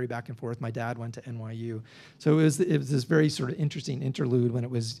took the ferry back and forth. My dad went to NYU. So it was this very sort of interesting interlude when it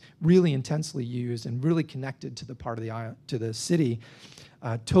was really intensely used and really connected to the part of the island, to the city,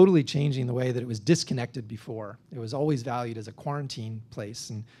 totally changing the way that it was disconnected before. It was always valued as a quarantine place,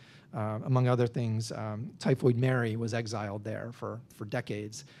 and among other things, Typhoid Mary was exiled there for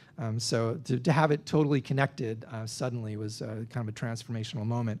decades. So to have it totally connected suddenly was kind of a transformational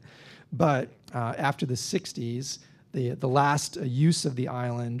moment. But after the 60s, the last use of the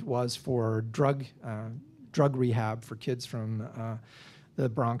island was for drug rehab for kids from the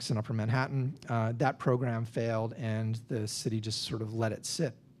Bronx and Upper Manhattan. That program failed, and the city just sort of let it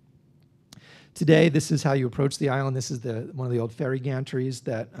sit. Today, this is how you approach the island. This is one of the old ferry gantries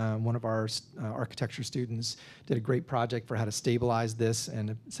that one of our architecture students did a great project for how to stabilize this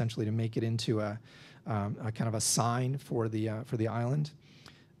and essentially to make it into a kind of a sign for the island.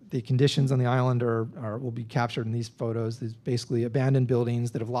 The conditions on the island will be captured in these photos. There's basically abandoned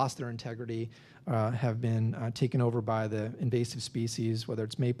buildings that have lost their integrity, have been taken over by the invasive species, whether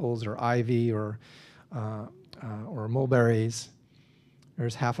it's maples or ivy or mulberries.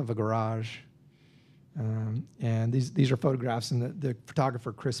 There's half of a garage. And these are photographs, and the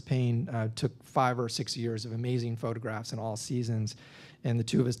photographer Chris Payne took 5 or 6 years of amazing photographs in all seasons, and the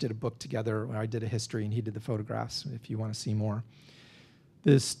two of us did a book together where I did a history and he did the photographs if you want to see more.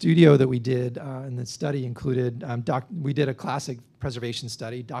 The studio that we did in the study included, we did a classic preservation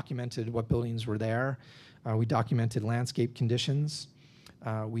study, documented what buildings were there. We documented landscape conditions.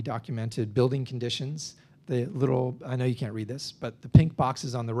 We documented building conditions. The little, I know you can't read this, but the pink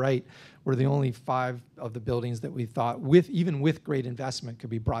boxes on the right were the only 5 of the buildings that we thought, even with great investment, could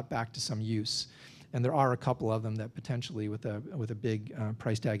be brought back to some use. And there are a couple of them that potentially, with a big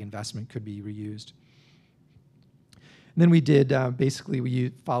price tag investment, could be reused. And then we did, basically, we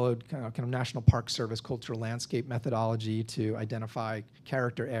followed kind of National Park Service cultural landscape methodology to identify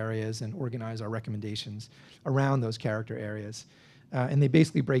character areas and organize our recommendations around those character areas. And they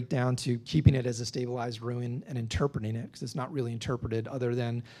basically break down to keeping it as a stabilized ruin and interpreting it, because it's not really interpreted other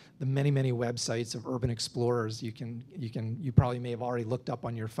than the many, many websites of urban explorers you probably may have already looked up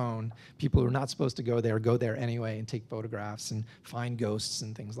on your phone. People who are not supposed to go there anyway and take photographs and find ghosts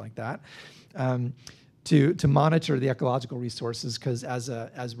and things like that. To monitor the ecological resources, because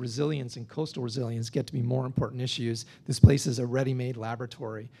as resilience and coastal resilience get to be more important issues, this place is a ready-made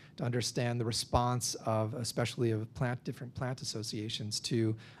laboratory to understand the response of, especially of different plant associations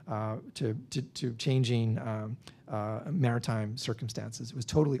to changing maritime circumstances. It was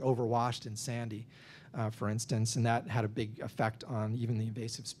totally overwashed and sandy, for instance, and that had a big effect on even the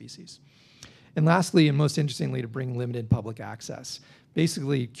invasive species. And lastly, and most interestingly, to bring limited public access,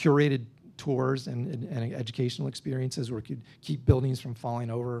 basically curated tours and educational experiences where we could keep buildings from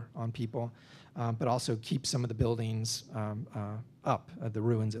falling over on people, but also keep some of the buildings up, the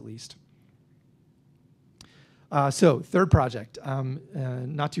ruins at least. So third project,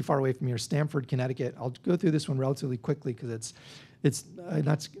 not too far away from here, Stamford, Connecticut. I'll go through this one relatively quickly because it's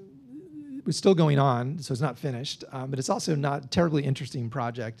still going on, so it's not finished, but it's also not a terribly interesting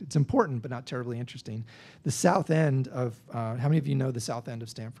project. It's important, but not terribly interesting. The south end of, how many of you know the south end of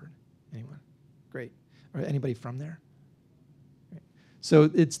Stamford? Anyone? Great. Or anybody from there? Great. So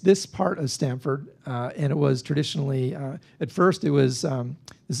it's this part of Stamford, and it was traditionally, at first it was,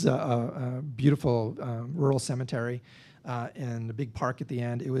 this is a beautiful rural cemetery and a big park at the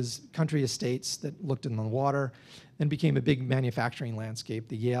end. It was country estates that looked in the water and became a big manufacturing landscape.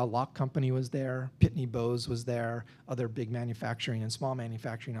 The Yale Lock Company was there, Pitney Bowes was there, other big manufacturing and small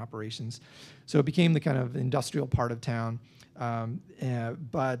manufacturing operations. So it became the kind of industrial part of town.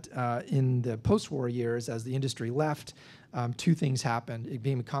 But in the post-war years, as the industry left, two things happened. It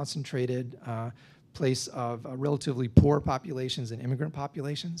became a concentrated place of relatively poor populations and immigrant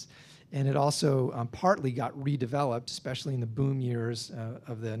populations. And it also partly got redeveloped, especially in the boom years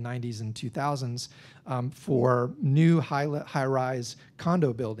of the 90s and 2000s, for new high-rise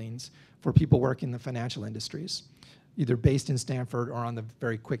condo buildings for people working in the financial industries, either based in Stamford or on the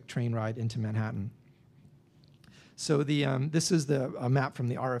very quick train ride into Manhattan. So this is a map from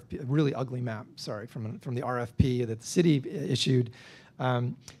the RFP, a really ugly map, sorry, from the RFP that the city issued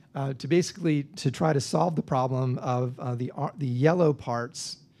to basically try to solve the problem of the yellow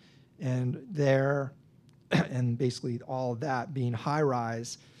parts and there, and basically all of that being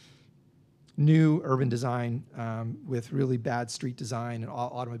high-rise, new urban design with really bad street design and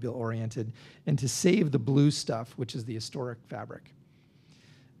automobile-oriented, and to save the blue stuff, which is the historic fabric.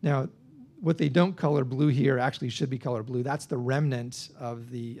 Now, what they don't color blue here actually should be color blue. That's the remnant of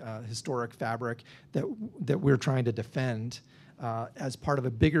the historic fabric that we're trying to defend as part of a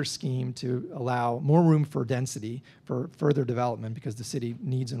bigger scheme to allow more room for density, for further development, because the city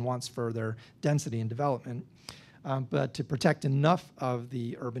needs and wants further density and development, but to protect enough of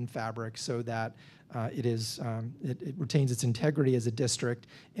the urban fabric so that it retains its integrity as a district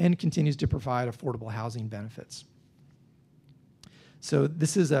and continues to provide affordable housing benefits. So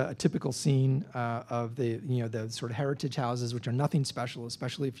this is a typical scene of the sort of heritage houses, which are nothing special,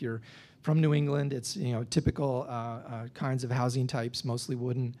 especially if you're from New England. It's typical kinds of housing types, mostly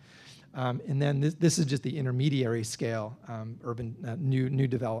wooden. And then this is just the intermediary scale urban new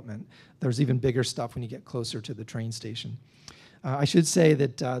development. There's even bigger stuff when you get closer to the train station. I should say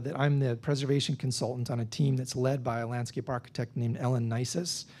that I'm the preservation consultant on a team that's led by a landscape architect named Ellen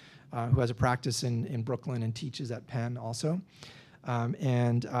Nisus, who has a practice in Brooklyn and teaches at Penn also.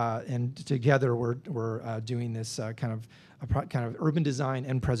 And together we're doing this kind of urban design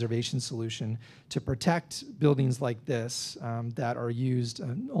and preservation solution to protect buildings like this that are used,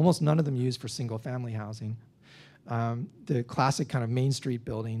 almost none of them used for single-family housing. The classic kind of Main Street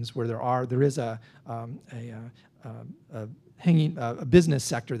buildings where there is a business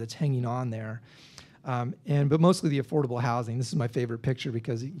sector that's hanging on there. But mostly the affordable housing. This is my favorite picture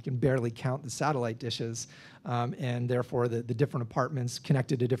because you can barely count the satellite dishes, and therefore the different apartments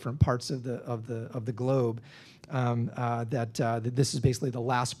connected to different parts of the globe. That this is basically the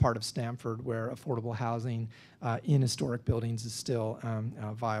last part of Stamford where affordable housing in historic buildings is still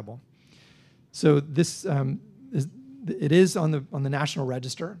viable. So this it is on the National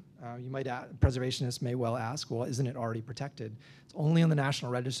Register. Preservationists may well ask, well, isn't it already protected? It's only on the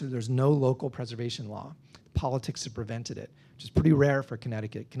National Register. There's no local preservation law. Politics have prevented it, which is pretty rare for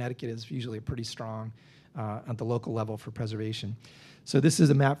Connecticut. Connecticut is usually pretty strong at the local level for preservation. So this is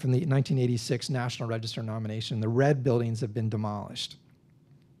a map from the 1986 National Register nomination. The red buildings have been demolished.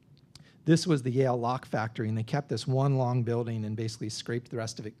 this was the Yale lock factory, and they kept this one long building and basically scraped the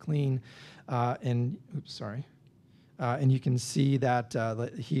rest of it clean. And you can see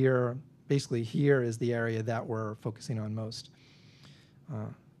that here, basically here is the area that we're focusing on most.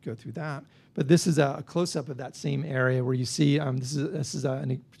 Go through that. But this is a close-up of that same area where you see this is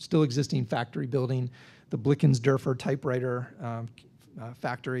a still existing factory building, the Blickensderfer typewriter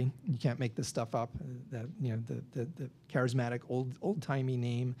factory. You can't make this stuff up. The charismatic old-timey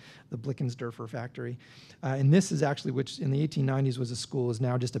name, the Blickensderfer factory. And this is actually, which in the 1890s was a school, is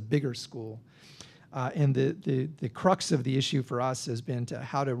now just a bigger school. And the crux of the issue for us has been to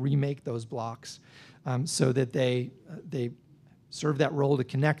how to remake those blocks so that they serve that role to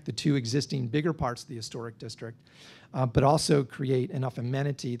connect the two existing bigger parts of the historic district, but also create enough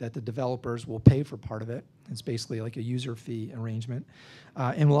amenity that the developers will pay for part of it. It's basically like a user fee arrangement.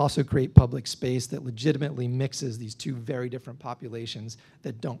 And will also create public space that legitimately mixes these two very different populations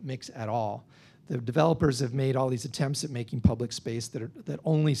that don't mix at all. The developers have made all these attempts at making public space that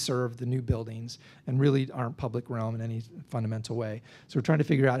only serve the new buildings and really aren't public realm in any fundamental way. So we're trying to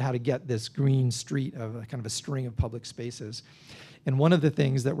figure out how to get this green street of a kind of a string of public spaces. And one of the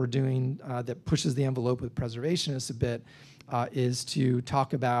things that we're doing that pushes the envelope with preservationists a bit is to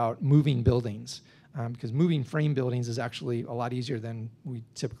talk about moving buildings, because moving frame buildings is actually a lot easier than we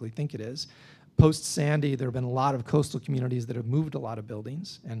typically think it is. Post-Sandy, there have been a lot of coastal communities that have moved a lot of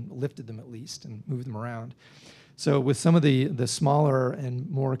buildings and lifted them at least and moved them around. So with some of the smaller and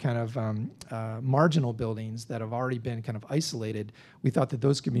more kind of marginal buildings that have already been kind of isolated, we thought that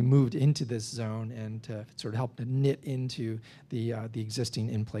those could be moved into this zone and to sort of help to knit into the existing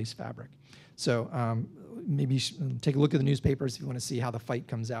in-place fabric. So maybe take a look at the newspapers if you want to see how the fight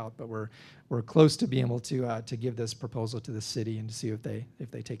comes out. But we're close to being able to give this proposal to the city and to see if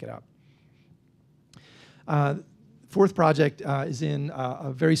they take it up. Fourth project is in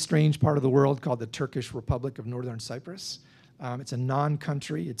a very strange part of the world called the Turkish Republic of Northern Cyprus. It's a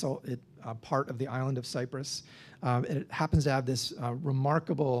non-country. It's a part of the island of Cyprus. It happens to have this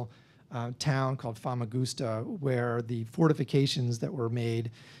remarkable town called Famagusta, where the fortifications that were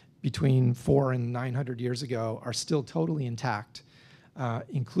made between 400 and 900 years ago are still totally intact,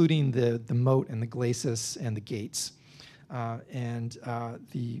 including the moat and the glacis and the gates.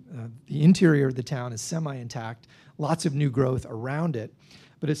 The interior of the town is semi-intact, lots of new growth around it,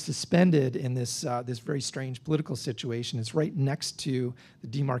 but it's suspended in this very strange political situation. It's right next to the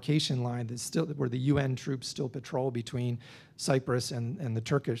demarcation line that's still where the UN troops still patrol between Cyprus and the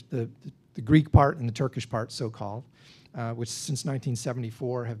Turkish, the Greek part and the Turkish part, so-called, which since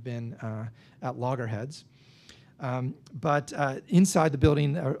 1974 have been at loggerheads. But inside the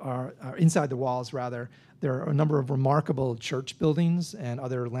building, or inside the walls rather, there are a number of remarkable church buildings and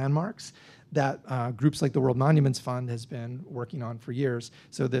other landmarks that groups like the World Monuments Fund has been working on for years.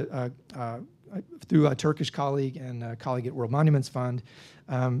 So through a Turkish colleague and a colleague at World Monuments Fund,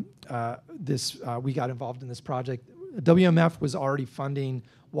 we got involved in this project. WMF was already funding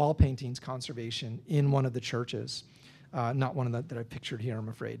wall paintings conservation in one of the churches, not one of that I pictured here, I'm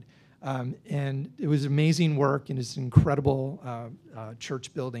afraid. And it was amazing work, and it's an incredible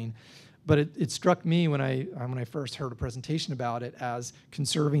church building. But it struck me when I first heard a presentation about it as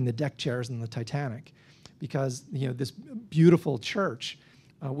conserving the deck chairs in the Titanic, because this beautiful church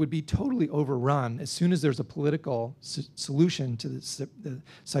would be totally overrun as soon as there's a political solution to the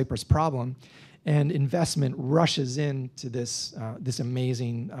Cyprus problem, and investment rushes into this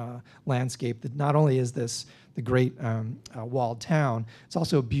amazing landscape that not only is this the great walled town, it's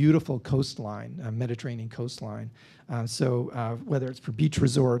also a beautiful coastline, Mediterranean coastline. So whether it's for beach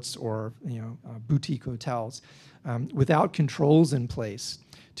resorts or boutique hotels, without controls in place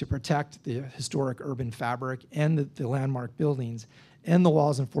to protect the historic urban fabric and the landmark buildings and the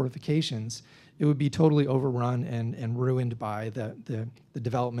walls and fortifications, it would be totally overrun and ruined by the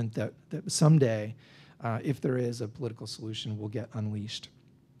development that someday, if there is a political solution, will get unleashed.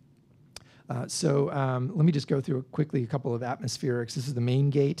 So let me just go through quickly a couple of atmospherics. This is the main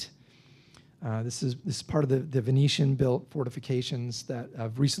gate. This is part of the Venetian-built fortifications that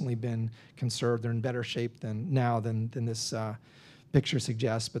have recently been conserved. They're in better shape than this picture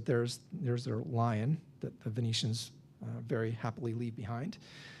suggests. But there's their lion that the Venetians very happily leave behind.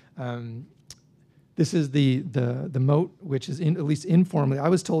 This is the moat, which is at least informally. I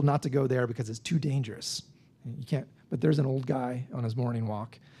was told not to go there because it's too dangerous. You can't but there's an old guy on his morning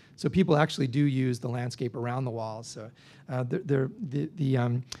walk. So people actually do use the landscape around the walls. So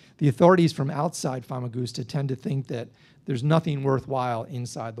the authorities from outside Famagusta tend to think that there's nothing worthwhile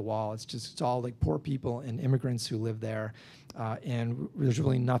inside the wall. It's all like poor people and immigrants who live there, and there's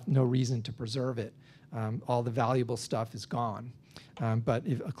really no reason to preserve it. All the valuable stuff is gone. But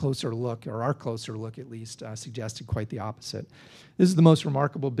if a closer look, or our closer look at least, suggested quite the opposite. This is the most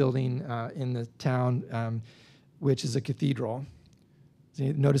remarkable building in the town, which is a cathedral. Does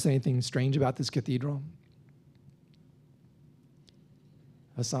you notice anything strange about this cathedral?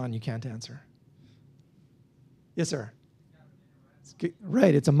 Hassan, you can't answer. Yes, sir.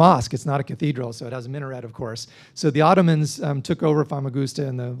 Right, it's a mosque. It's not a cathedral, so it has a minaret, of course. So the Ottomans took over Famagusta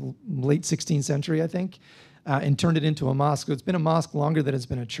in the late 16th century, I think, and turned it into a mosque. So it's been a mosque longer than it's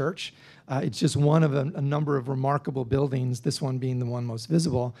been a church. It's just one of a number of remarkable buildings, this one being the one most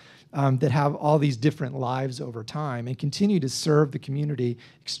visible, that have all these different lives over time and continue to serve the community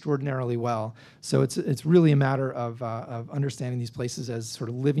extraordinarily well. So it's really a matter of understanding these places as sort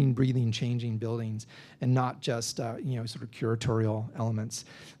of living, breathing, changing buildings, and not just sort of curatorial elements.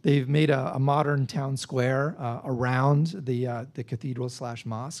 They've made a modern town square around the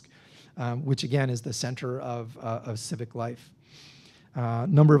cathedral/mosque, which again is the center of civic life. A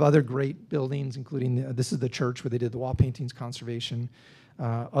number of other great buildings, including this is the church where they did the wall paintings conservation,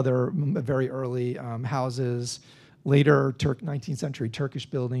 other very early houses, later 19th century Turkish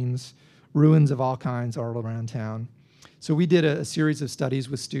buildings, ruins of all kinds all around town. So we did a series of studies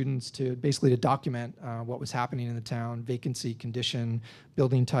with students to basically to document what was happening in the town, vacancy, condition,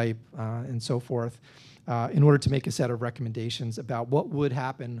 building type, and so forth, in order to make a set of recommendations about what would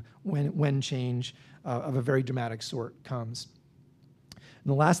happen when change of a very dramatic sort comes. And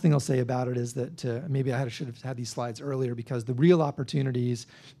the last thing I'll say about it is that maybe I should have had these slides earlier, because the real opportunities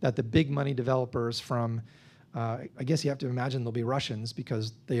that the big money developers from, I guess you have to imagine they'll be Russians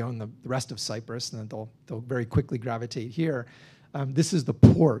because they own the rest of Cyprus, and they'll very quickly gravitate here. This is the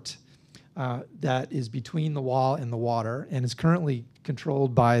port that is between the wall and the water, and is currently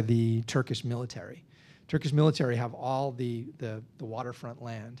controlled by the Turkish military. Turkish military have all the waterfront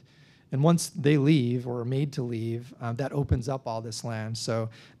land. And once they leave, or are made to leave, that opens up all this land. So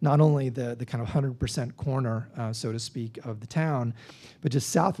not only the kind of 100% corner, so to speak, of the town, but just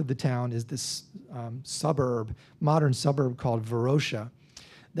south of the town is this modern suburb called Varosha,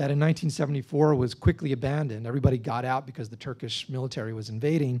 that in 1974 was quickly abandoned. Everybody got out because the Turkish military was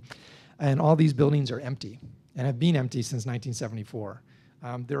invading, and all these buildings are empty, and have been empty since 1974.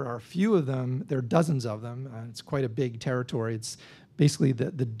 There are a few of them, there are dozens of them. It's quite a big territory. It's basically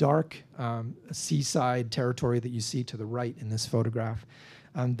the dark seaside territory that you see to the right in this photograph.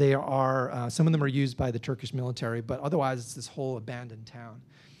 They are, some of them are used by the Turkish military, but otherwise it's this whole abandoned town.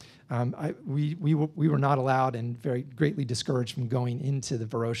 We were not allowed and very greatly discouraged from going into the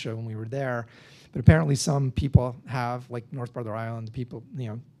Varosha when we were there, but apparently some people have, like North Brother Island, people,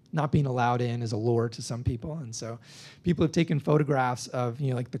 not being allowed in is a lure to some people. And so people have taken photographs of,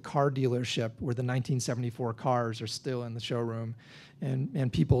 like the car dealership where the 1974 cars are still in the showroom,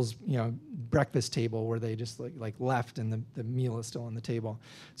 and people's, breakfast table where they just like left and the meal is still on the table.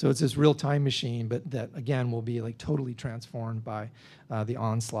 So it's this real time machine, but that again will be like totally transformed by the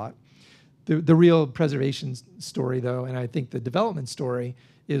onslaught. The real preservation story, though, and I think the development story,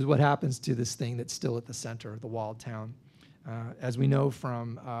 is what happens to this thing that's still at the center of the walled town. As we know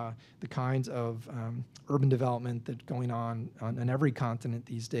from the kinds of urban development that's going on every continent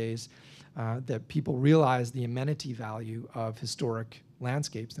these days, that people realize the amenity value of historic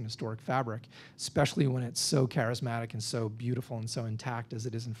landscapes and historic fabric, especially when it's so charismatic and so beautiful and so intact as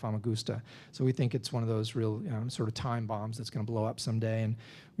it is in Famagusta. So we think it's one of those real sort of time bombs that's going to blow up someday, and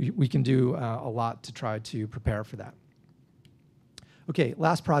we can do a lot to try to prepare for that. Okay,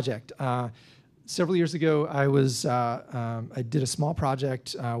 last project. Several years ago, I did a small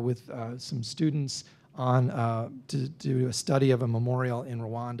project with some students to do a study of a memorial in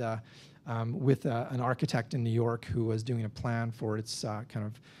Rwanda with an architect in New York who was doing a plan for its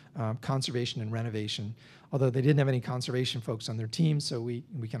kind of conservation and renovation. Although they didn't have any conservation folks on their team, so we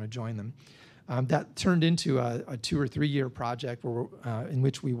kind of joined them. That turned into a 2 or 3 year project in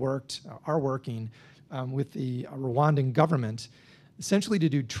which we are working with the Rwandan government, essentially to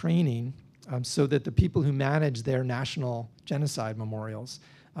do training so that the people who manage their national genocide memorials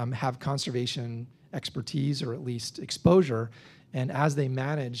have conservation expertise, or at least exposure, and as they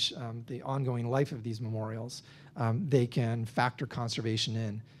manage the ongoing life of these memorials, they can factor conservation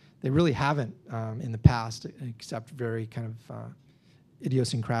in. They really haven't in the past, except very kind of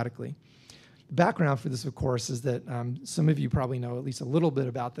idiosyncratically. The background for this, of course, is that some of you probably know at least a little bit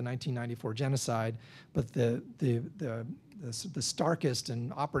about the 1994 genocide, but the starkest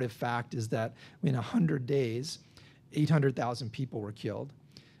and operative fact is that in 100 days, 800,000 people were killed,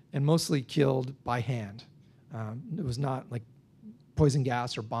 and mostly killed by hand. It was not like poison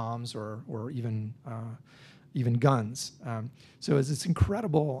gas or bombs or even guns. So it's this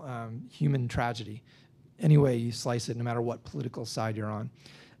incredible human tragedy, any way you slice it, no matter what political side you're on.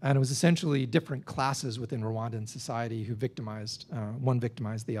 And it was essentially different classes within Rwandan society who victimized, one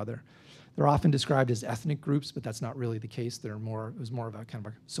victimized the other. They're often described as ethnic groups, but that's not really the case. It was more of a kind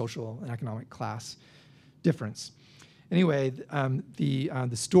of a social and economic class difference. Anyway, the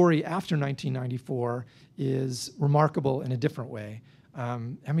story after 1994 is remarkable in a different way. How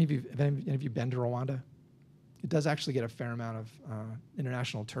many of you been to Rwanda? It does actually get a fair amount of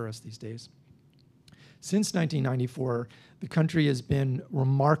international tourists these days. Since 1994, the country has been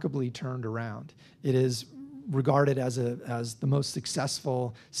remarkably turned around. It is regarded as the most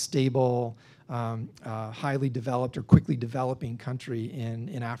successful, stable, highly developed or quickly developing country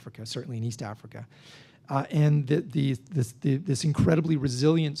in Africa, certainly in East Africa. And this incredibly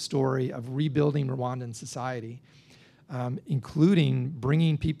resilient story of rebuilding Rwandan society, including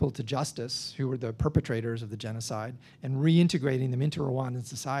bringing people to justice who were the perpetrators of the genocide and reintegrating them into Rwandan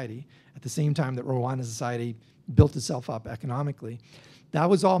society at the same time that Rwandan society built itself up economically. That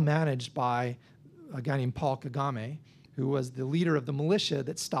was all managed by a guy named Paul Kagame, who was the leader of the militia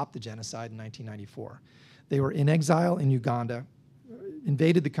that stopped the genocide in 1994. They were in exile in Uganda,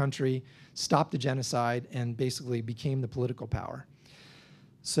 invaded the country, stopped the genocide, and basically became the political power.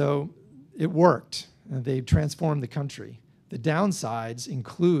 So it worked. They transformed the country. The downsides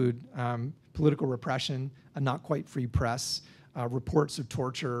include political repression, a not quite free press, reports of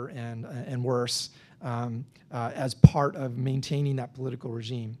torture and worse as part of maintaining that political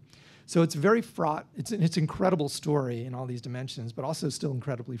regime. So it's very fraught. It's an incredible story in all these dimensions, but also still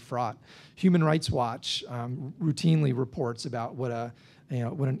incredibly fraught. Human Rights Watch routinely reports about what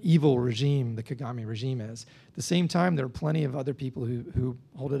an evil regime the Kagame regime is. At the same time, there are plenty of other people who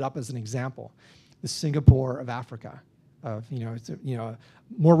hold it up as an example. The Singapore of Africa, it's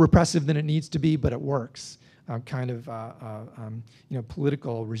more repressive than it needs to be, but it works.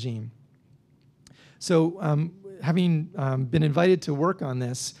 Political regime. So, having been invited to work on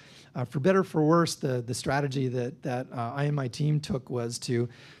this, for better or for worse, the strategy that I and my team took was to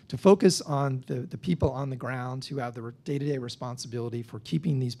focus on the people on the ground who have the day-to-day responsibility for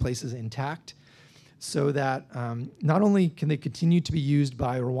keeping these places intact, so that not only can they continue to be used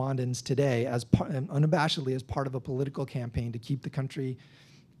by Rwandans today as unabashedly as part of a political campaign to keep the country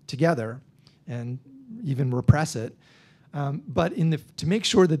together and even repress it, but to make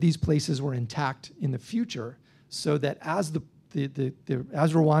sure that these places were intact in the future, so that as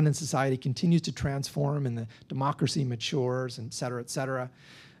as Rwandan society continues to transform and the democracy matures, et cetera,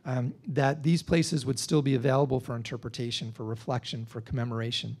 that these places would still be available for interpretation, for reflection, for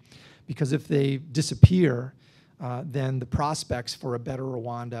commemoration. Because if they disappear, then the prospects for a better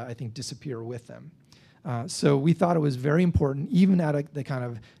Rwanda, I think, disappear with them. So we thought it was very important, even at the kind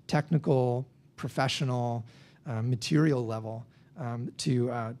of technical, professional, material level, to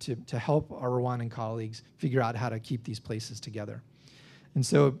help our Rwandan colleagues figure out how to keep these places together. And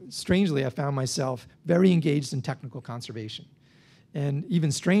so, strangely, I found myself very engaged in technical conservation. And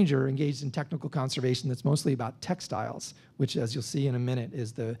even stranger, engaged in technical conservation that's mostly about textiles, which, as you'll see in a minute,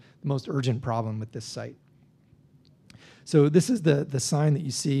 is the most urgent problem with this site. So this is the sign that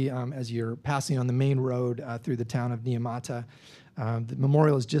you see as you're passing on the main road through the town of Nyamata. The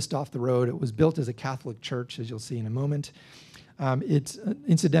memorial is just off the road. It was built as a Catholic church, as you'll see in a moment.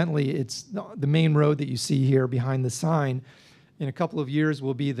 Incidentally, it's the main road that you see here behind the sign. In a couple of years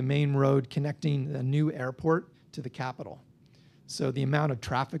will be the main road connecting the new airport to the capital. So the amount of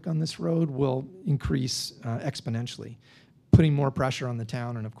traffic on this road will increase exponentially, putting more pressure on the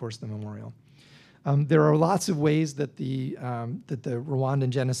town and, of course, the memorial. There are lots of ways that the Rwandan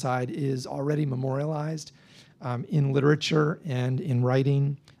genocide is already memorialized in literature and in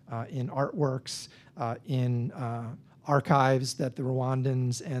writing, in artworks, in archives that the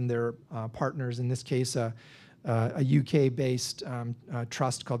Rwandans and their partners, in this case a UK-based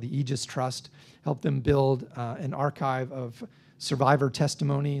trust called the Aegis Trust, helped them build an archive of survivor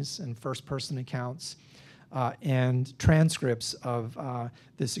testimonies and first-person accounts and transcripts of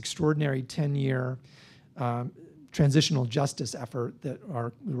this extraordinary 10-year transitional justice effort that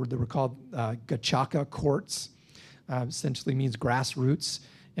were called Gachaka courts, essentially means grassroots.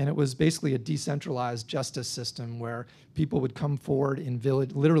 And it was basically a decentralized justice system where people would come forward in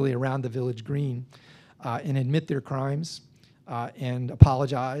literally around the village green, and admit their crimes, and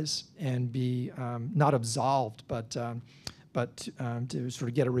apologize and be not absolved, but to sort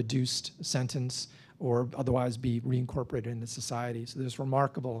of get a reduced sentence or otherwise be reincorporated into society. So there's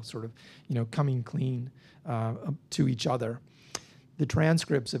remarkable sort of, coming clean to each other. The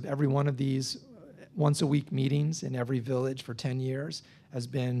transcripts of every one of these once-a-week meetings in every village for 10 years has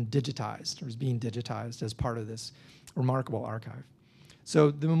been digitized, or is being digitized as part of this remarkable archive. So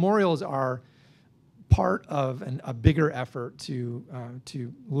the memorials are part of a bigger effort to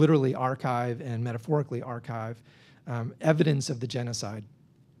literally archive and metaphorically archive evidence of the genocide.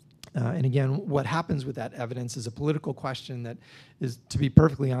 And again, what happens with that evidence is a political question that is, to be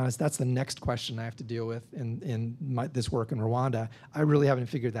perfectly honest, that's the next question I have to deal with in this work in Rwanda. I really haven't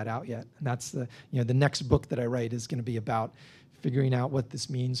figured that out yet. And that's the next book that I write is going to be about figuring out what this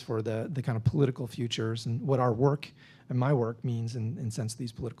means for the kind of political futures and what our work and my work means in sense of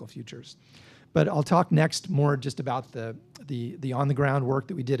these political futures. But I'll talk next more just about the on-the-ground work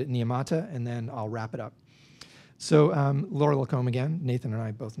that we did at Nyamata, and then I'll wrap it up. So Laura Lacombe again, Nathan and I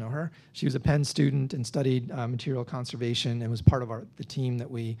both know her. She was a Penn student and studied material conservation and was part of the team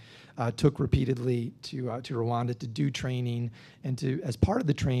that we took repeatedly to Rwanda to do training and as part of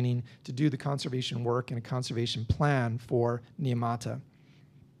the training, to do the conservation work and a conservation plan for Nyamata.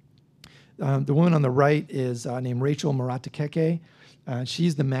 The woman on the right is named Rachel Muratakeke.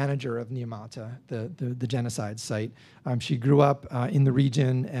 She's the manager of Nyamata, the genocide site. She grew up in the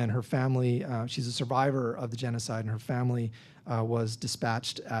region, and her family, she's a survivor of the genocide, and her family was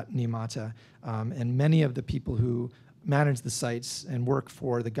dispatched at Nyamata. And many of the people who manage the sites and work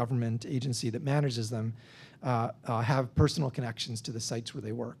for the government agency that manages them have personal connections to the sites where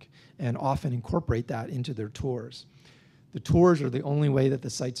they work and often incorporate that into their tours. The tours are the only way that the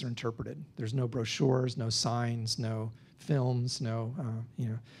sites are interpreted. There's no brochures, no signs, no films,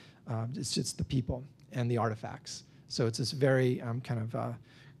 it's just the people and the artifacts. So it's this very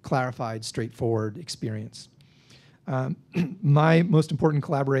clarified, straightforward experience. My most important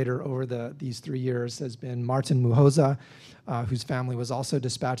collaborator over these 3 years has been Martin Muhoza, whose family was also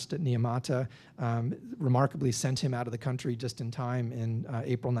dispatched at Nyamata, remarkably sent him out of the country just in time in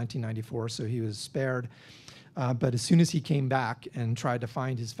April 1994, so he was spared. But as soon as he came back and tried to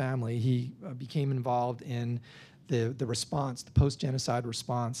find his family, he became involved in the response, the post-genocide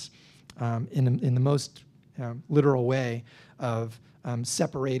response, in the most literal way of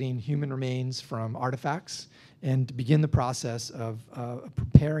separating human remains from artifacts and to begin the process of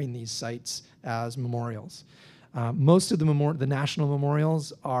preparing these sites as memorials. Most of the national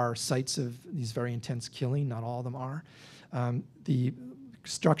memorials are sites of these very intense killing. Not all of them are. The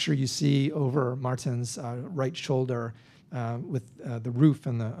structure you see over Martin's right shoulder with the roof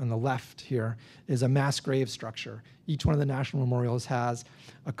on the left here is a mass grave structure. Each one of the national memorials has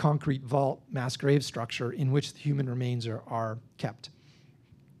a concrete vault mass grave structure in which the human remains are kept.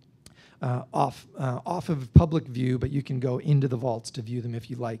 Off of public view, but you can go into the vaults to view them if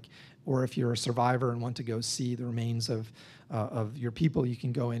you like, or if you're a survivor and want to go see the remains of your people, you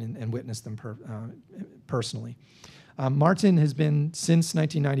can go in and witness them personally. Martin has been, since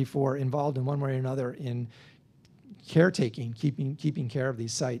 1994, involved in one way or another in caretaking, keeping care of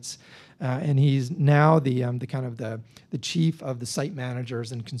these sites. And he's now the chief of the site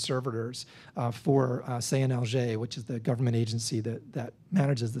managers and conservators for CNLG, which is the government agency that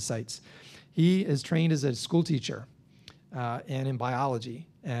manages the sites. He is trained as a school teacher and in biology,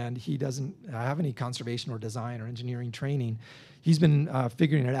 and he doesn't have any conservation or design or engineering training. He's been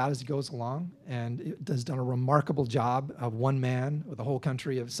figuring it out as he goes along, and has done a remarkable job of one man with a whole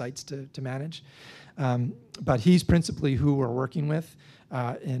country of sites to manage. But he's principally who we're working with,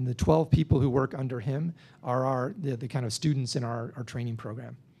 and the 12 people who work under him are the kind of students in our training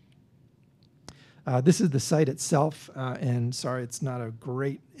program. This is the site itself, and sorry, it's not a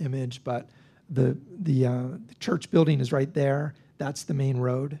great image, but the church building is right there. That's the main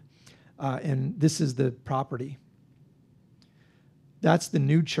road, and this is the property. That's the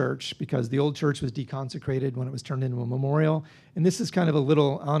new church, because the old church was deconsecrated when it was turned into a memorial. And this is kind of a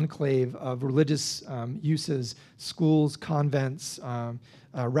little enclave of religious uses, schools, convents,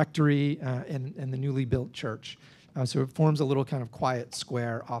 rectory, and the newly built church. So it forms a little kind of quiet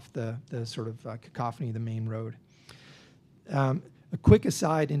square off the sort of cacophony of the main road. A quick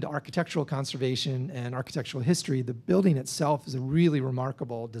aside into architectural conservation and architectural history, the building itself is a really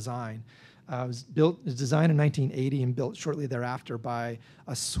remarkable design. It was designed in 1980 and built shortly thereafter by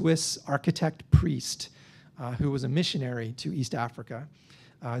a Swiss architect priest who was a missionary to East Africa.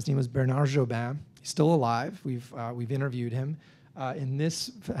 His name was Bernard Jobin. He's still alive. We've interviewed him.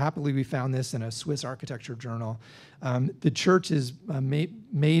 Happily, we found this in a Swiss architecture journal. The church is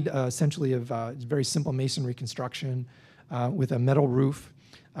made essentially of very simple masonry construction. with a metal roof,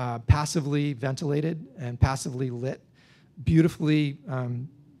 passively ventilated and passively lit, beautifully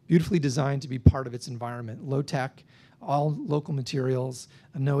designed to be part of its environment. Low tech, all local materials,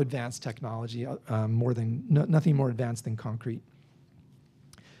 no advanced technology, nothing more advanced than concrete.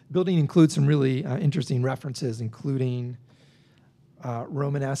 The building includes some really interesting references, including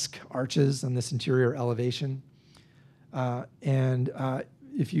Romanesque arches on this interior elevation.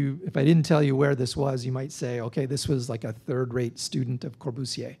 If I didn't tell you where this was, you might say, okay, this was like a third-rate student of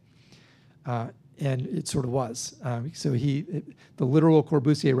Corbusier. And it sort of was. The literal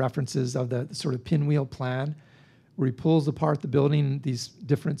Corbusier references of the sort of pinwheel plan, where he pulls apart the building in these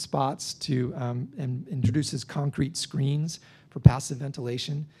different spots and introduces concrete screens for passive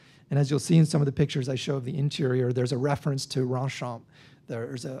ventilation. And as you'll see in some of the pictures I show of the interior, there's a reference to Ranchamp.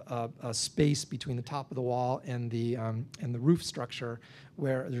 There's a space between the top of the wall and the roof structure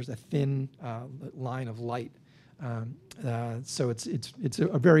where there's a thin line of light. So it's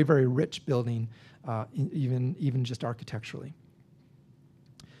a very, very rich building, even just architecturally.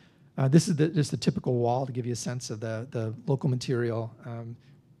 This is just a typical wall to give you a sense of the local material.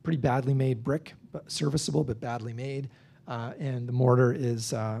 Pretty badly made brick, but serviceable but badly made. And the mortar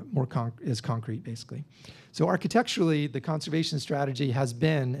is concrete, basically. So architecturally, the conservation strategy has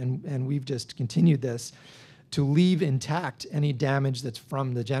been, and we've just continued this, to leave intact any damage that's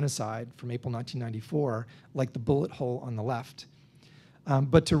from the genocide from April 1994, like the bullet hole on the left,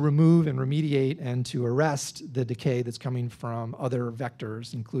 but to remove and remediate and to arrest the decay that's coming from other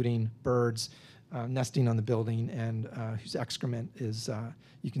vectors, including birds nesting on the building and whose excrement is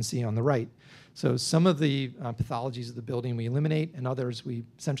you can see on the right. So some of the pathologies of the building we eliminate, and others we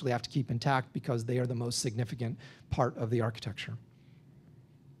essentially have to keep intact because they are the most significant part of the architecture.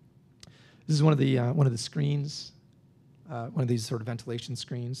 This is one of the screens, one of these sort of ventilation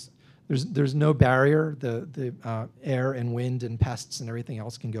screens. There's no barrier. The air and wind and pests and everything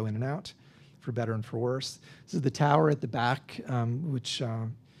else can go in and out, for better and for worse. This is the tower at the back, which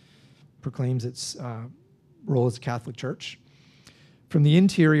proclaims its role as a Catholic church. From the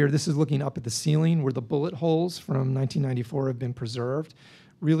interior, this is looking up at the ceiling where the bullet holes from 1994 have been preserved,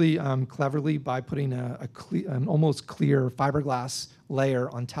 really cleverly by putting an almost clear fiberglass layer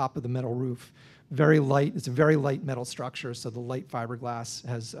on top of the metal roof. Very light, it's a very light metal structure, so the light fiberglass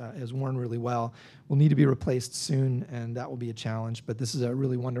has worn really well. Will need to be replaced soon, and that will be a challenge, but this is a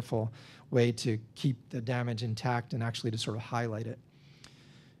really wonderful way to keep the damage intact and actually to sort of highlight it.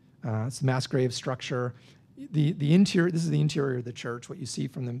 It's a mass grave structure. The interior, this is the interior of the church. What you see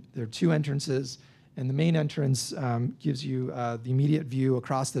from them, there are two entrances, and the main entrance gives you the immediate view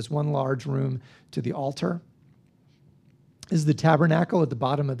across this one large room to the altar. This is the tabernacle at the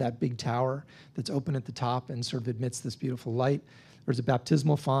bottom of that big tower that's open at the top and sort of admits this beautiful light. There's a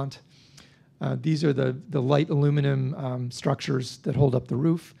baptismal font. These are the light aluminum structures that hold up the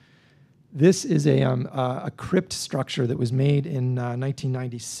roof. This is a crypt structure that was made in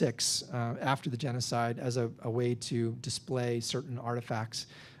 1996 after the genocide as a way to display certain artifacts.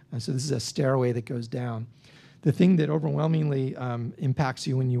 So this is a stairway that goes down. The thing that overwhelmingly impacts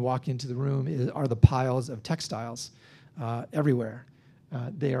you when you walk into the room are the piles of textiles everywhere.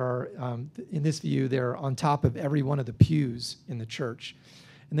 They are, in this view, they're on top of every one of the pews in the church.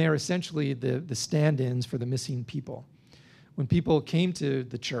 And they are essentially the stand-ins for the missing people. When people came to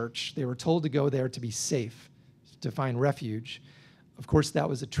the church, they were told to go there to be safe, to find refuge. Of course, that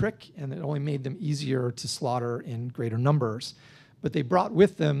was a trick, and it only made them easier to slaughter in greater numbers. But they brought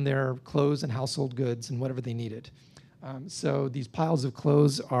with them their clothes and household goods and whatever they needed. So these piles of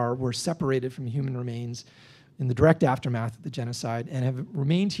clothes were separated from human remains in the direct aftermath of the genocide and have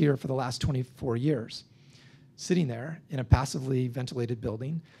remained here for the last 24 years, sitting there in a passively ventilated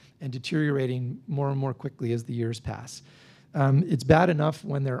building and deteriorating more and more quickly as the years pass. It's bad enough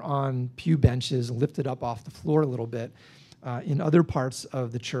when they're on pew benches lifted up off the floor a little bit. In other parts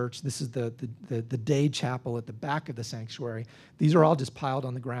of the church, this is the day chapel at the back of the sanctuary. These are all just piled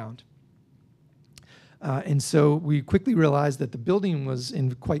on the ground. And so we quickly realized that the building was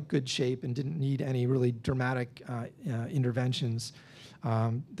in quite good shape and didn't need any really dramatic interventions.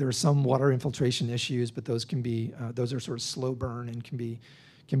 There are some water infiltration issues, but those are sort of slow burn and can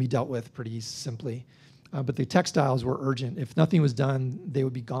be dealt with pretty simply. But the textiles were urgent. If nothing was done, they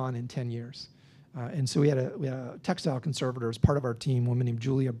would be gone in 10 years. And so we had a textile conservator as part of our team, a woman named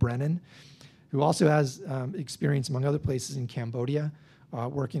Julia Brennan, who also has experience, among other places, in Cambodia,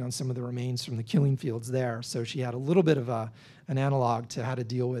 working on some of the remains from the killing fields there. So she had a little bit of an analog to how to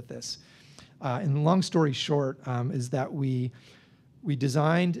deal with this. And the long story short is that we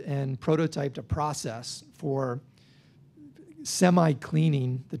designed and prototyped a process for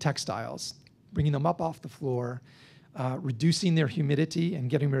semi-cleaning the textiles, bringing them up off the floor, reducing their humidity and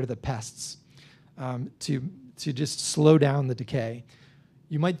getting rid of the pests to just slow down the decay.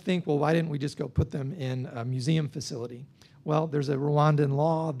 You might think, well, why didn't we just go put them in a museum facility? Well, there's a Rwandan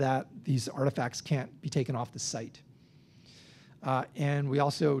law that these artifacts can't be taken off the site. And we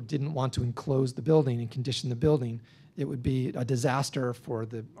also didn't want to enclose the building and condition the building. It would be a disaster for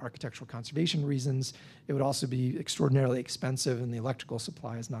the architectural conservation reasons. It would also be extraordinarily expensive, and the electrical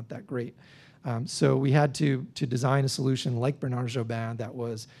supply is not that great. So we had to design a solution like Bernard Jobin that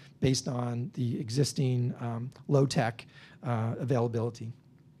was based on the existing low-tech availability.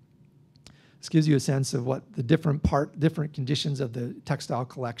 This gives you a sense of what the different conditions of the textile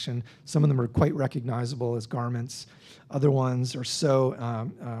collection. Some of them are quite recognizable as garments. Other ones are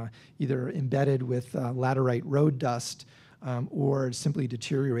so either embedded with laterite road dust or simply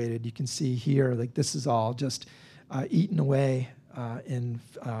deteriorated. You can see here, like this is all just eaten away and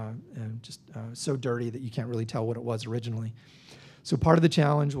just so dirty that you can't really tell what it was originally. So part of the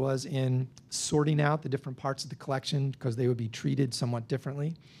challenge was in sorting out the different parts of the collection because they would be treated somewhat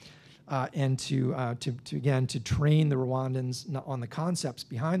differently. And to train the Rwandans not on the concepts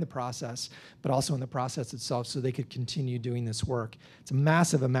behind the process, but also in the process itself so they could continue doing this work. It's a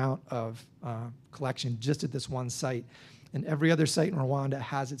massive amount of collection just at this one site. And every other site in Rwanda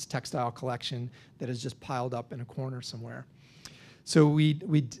has its textile collection that is just piled up in a corner somewhere. So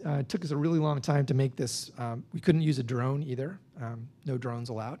it took us a really long time to make this. We couldn't use a drone either. No drones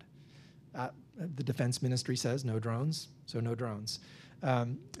allowed. The Defense Ministry says no drones, so no drones.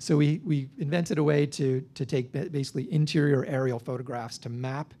 So we invented a way to take basically interior aerial photographs to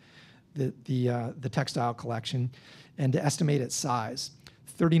map the textile collection and to estimate its size,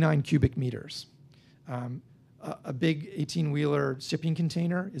 39 cubic meters. A big 18-wheeler shipping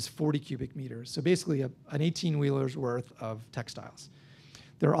container is 40 cubic meters. So basically an 18-wheeler's worth of textiles.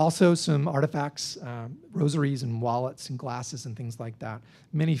 There are also some artifacts, rosaries and wallets and glasses and things like that.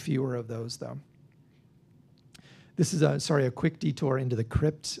 Many fewer of those, though. This is a quick detour into the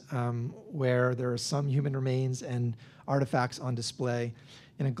crypt where there are some human remains and artifacts on display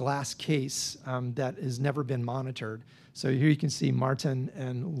in a glass case that has never been monitored. So here you can see Martin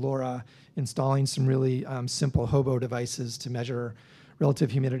and Laura installing some really simple hobo devices to measure relative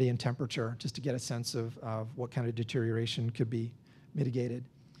humidity and temperature just to get a sense of what kind of deterioration could be mitigated.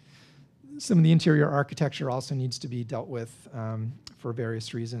 Some of the interior architecture also needs to be dealt with for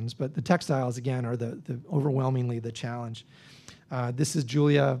various reasons, but the textiles, again, are the overwhelmingly the challenge. This is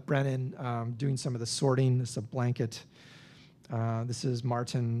Julia Brennan doing some of the sorting. This is a blanket. This is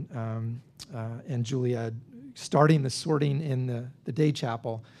Martin and Julia starting the sorting in the day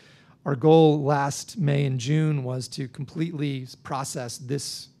chapel. Our goal last May and June was to completely process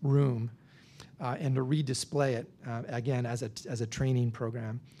this room and to redisplay it, again, as a training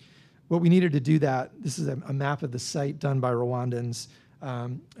program. What we needed to do that, this is a map of the site done by Rwandans.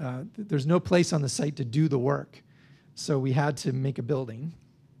 There's no place on the site to do the work, so we had to make a building.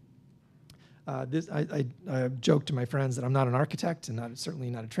 I joke to my friends that I'm not an architect and certainly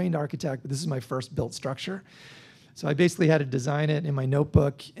not a trained architect, but this is my first built structure. So I basically had to design it in my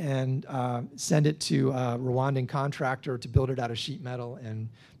notebook and send it to a Rwandan contractor to build it out of sheet metal and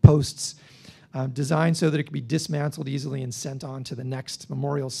posts. Designed so that it could be dismantled easily and sent on to the next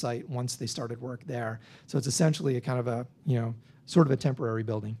memorial site once they started work there. So it's essentially a kind of a, sort of a temporary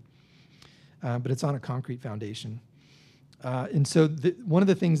building, but it's on a concrete foundation. And so one of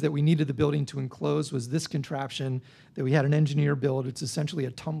the things that we needed the building to enclose was this contraption that we had an engineer build. It's essentially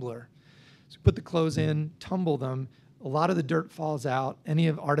a tumbler. So put the clothes in, tumble them. A lot of the dirt falls out. Any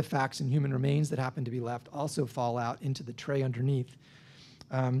of artifacts and human remains that happen to be left also fall out into the tray underneath.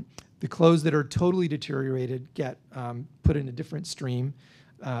 The clothes that are totally deteriorated get put in a different stream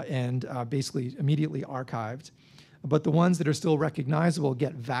and basically immediately archived. But the ones that are still recognizable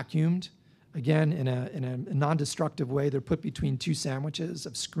get vacuumed, again, in a non-destructive way. They're put between two sandwiches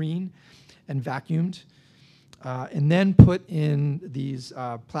of screen and vacuumed, and then put in these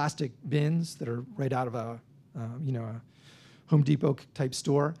plastic bins that are right out of a Home Depot type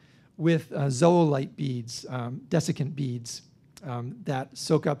store with zoolite beads, desiccant beads, that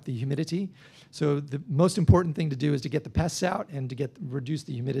soak up the humidity. So the most important thing to do is to get the pests out and to reduce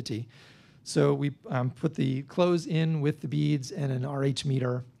the humidity. So we put the clothes in with the beads and an RH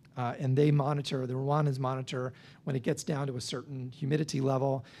meter, and the Rwandans monitor when it gets down to a certain humidity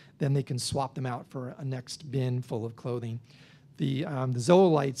level, then they can swap them out for a next bin full of clothing. The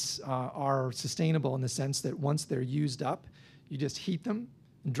zoolites are sustainable in the sense that once they're used up, you just heat them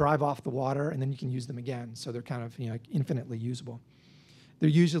and drive off the water, and then you can use them again. So they're kind of infinitely usable. They're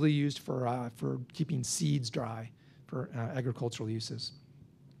usually used for keeping seeds dry for agricultural uses.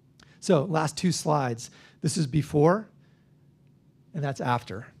 So last two slides. This is before, and that's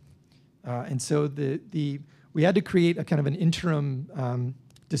after. And so we had to create a kind of an interim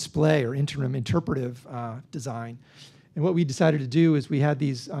display or interim interpretive design. And what we decided to do is we had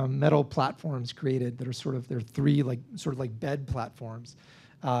these metal platforms created that are they're three sort of like bed platforms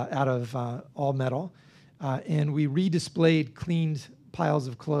out of all metal. And we redisplayed cleaned piles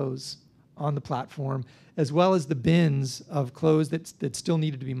of clothes on the platform, as well as the bins of clothes that still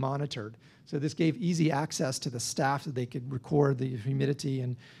needed to be monitored. So this gave easy access to the staff so they could record the humidity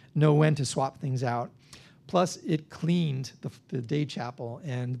and know when to swap things out. Plus, it cleaned the day chapel,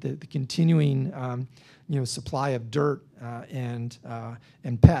 and the continuing supply of dirt and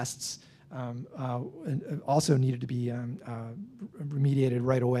pests also needed to be remediated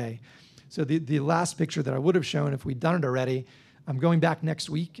right away. So the last picture that I would have shown if we'd done it already, I'm going back next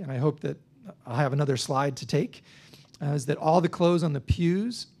week, and I hope that I'll have another slide to take, is that all the clothes on the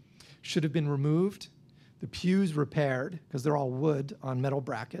pews should have been removed, the pews repaired, because they're all wood on metal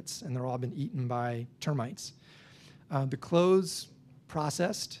brackets, and they're all been eaten by termites. The clothes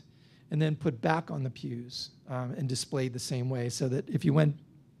processed, and then put back on the pews and displayed the same way, so that if you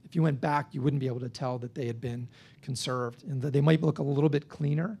went back, you wouldn't be able to tell that they had been conserved, and that they might look a little bit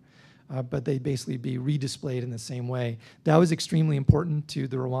cleaner, but they'd basically be redisplayed in the same way. That was extremely important to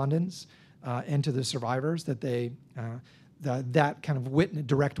the Rwandans and to the survivors, that that kind of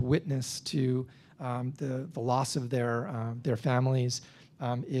direct witness to the loss of their families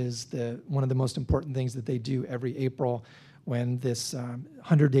is one of the most important things that they do every April when this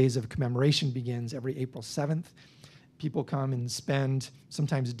 100 days of commemoration begins, every April 7th. People come and spend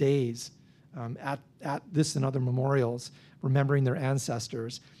sometimes days at this and other memorials, remembering their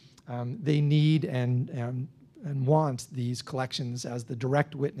ancestors. They need and want these collections as the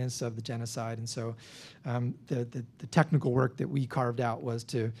direct witness of the genocide. And so the technical work that we carved out was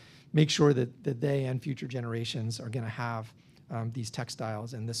to make sure that they and future generations are going to have these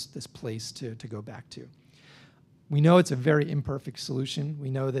textiles and this place to go back to. We know it's a very imperfect solution. We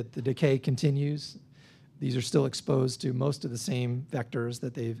know that the decay continues. These are still exposed to most of the same vectors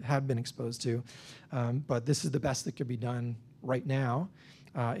that they have been exposed to. But this is the best that could be done right now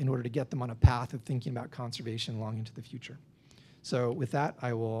in order to get them on a path of thinking about conservation long into the future. So with that,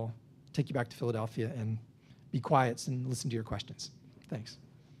 I will take you back to Philadelphia and be quiet and listen to your questions. Thanks.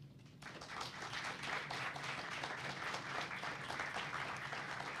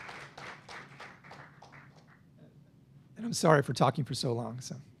 And I'm sorry for talking for so long,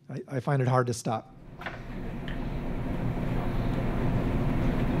 so I find it hard to stop.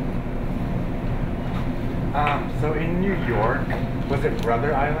 So in New York, was it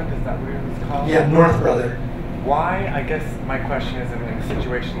Brother Island? Is that what it was called? Yeah, North Brother. Why, I guess my question is, in a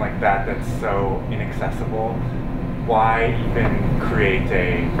situation like that that's so inaccessible, why even create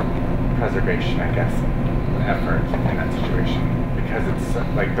a preservation, I guess, effort in that situation? Because it's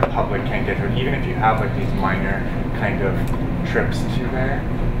like the public can't get there. Even if you have like these minor kind of trips to there,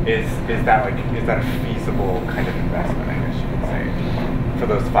 is that a feasible kind of investment, I guess you could say, for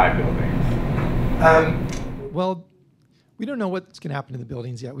those 5 buildings? Well, we don't know what's going to happen to the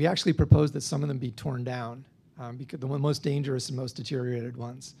buildings yet. We actually proposed that some of them be torn down, because the most dangerous and most deteriorated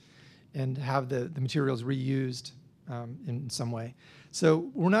ones, and have the materials reused in some way.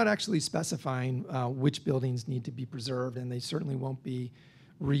 So we're not actually specifying which buildings need to be preserved, and they certainly won't be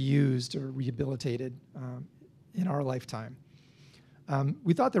reused or rehabilitated in our lifetime.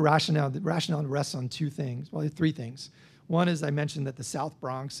 We thought the rationale rests on 2 things, well, 3 things. One is, I mentioned that the South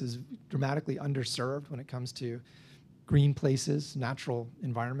Bronx is dramatically underserved when it comes to green places, natural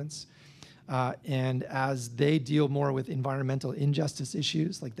environments. And as they deal more with environmental injustice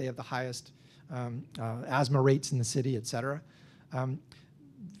issues, like they have the highest asthma rates in the city, et cetera,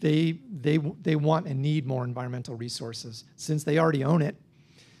 they want and need more environmental resources. Since they already own it,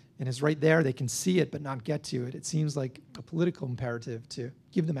 and it's right there, they can see it but not get to it. It seems like a political imperative to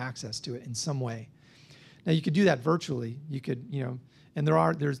give them access to it in some way. Now you could do that virtually. You could, and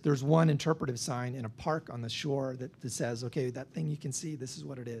there's one interpretive sign in a park on the shore that says, okay, that thing you can see, this is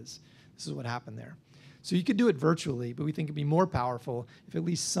what it is. This is what happened there. So you could do it virtually, but we think it'd be more powerful if at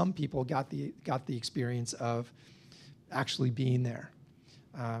least some people got the experience of actually being there,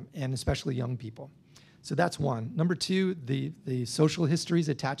 and especially young people. So that's one. Number 2, the social histories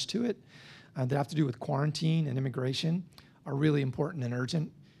attached to it that have to do with quarantine and immigration are really important and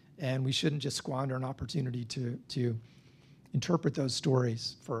urgent. And we shouldn't just squander an opportunity to interpret those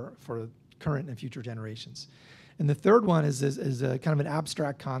stories for current and future generations. And the third one is a kind of an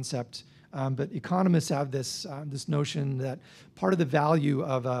abstract concept, but economists have this notion that part of the value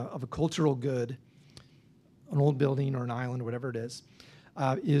of a cultural good, an old building or an island or whatever it is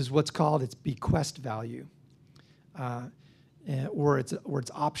is what's called its bequest value, or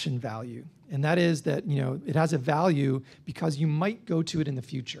its option value. And that is that, it has a value because you might go to it in the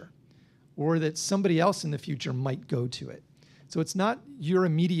future, or that somebody else in the future might go to it. So it's not your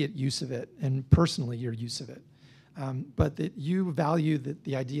immediate use of it and personally your use of it, but that you value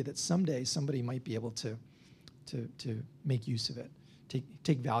the idea that someday somebody might be able to make use of it,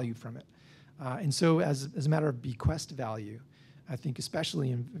 take value from it. And so as a matter of bequest value, I think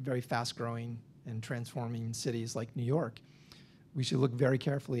especially in very fast-growing and transforming cities like New York, we should look very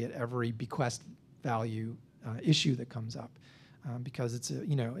carefully at every bequest value issue that comes up, because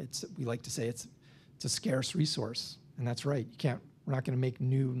we like to say it's a scarce resource, and that's right. We're not going to make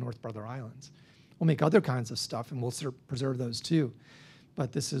new North Brother Islands. We'll make other kinds of stuff, and we'll preserve those too.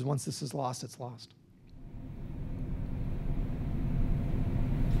 But once this is lost, it's lost.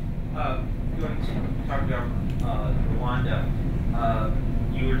 Going to talk about Rwanda,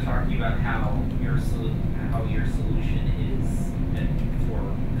 you were talking about how your solution is for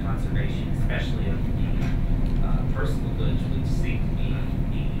conservation, especially of the personal goods, which seem to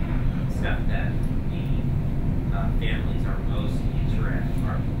be the stuff that the families are most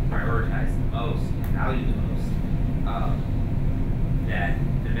prioritize the most, and value the most. That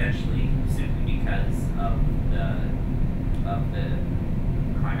eventually, simply because of the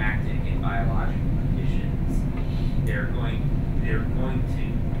climactic and biological conditions, they're going to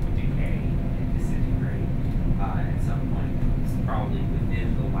decay and disintegrate at some point. It's probably within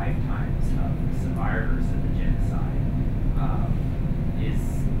the lifetimes of the survivors of the genocide.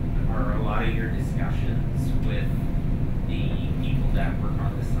 Are a lot of your discussions with the people that work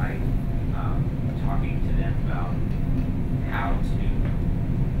on the site talking to them about how to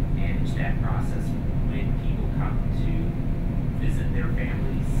manage that process when people come to visit their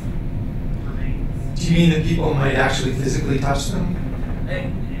families' remains? Do you mean that people might actually physically touch them?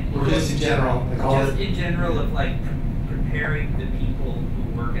 Or just in general? Just in general, of like preparing the people who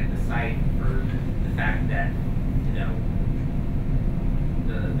work at the site for the fact that,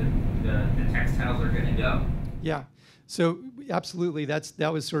 the textiles are going to go. Yeah. So absolutely,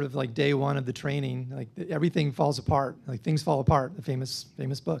 that was sort of like day one of the training. Like everything falls apart. Like things fall apart. The famous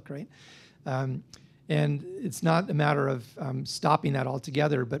book, right? And it's not a matter of stopping that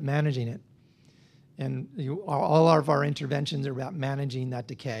altogether, but managing it. And all of our interventions are about managing that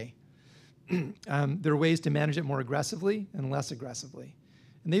decay. There are ways to manage it more aggressively and less aggressively.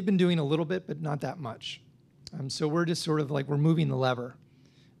 And they've been doing a little bit, but not that much. So we're just sort of like, we're moving the lever.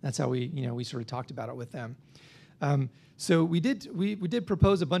 That's how we sort of talked about it with them. So we did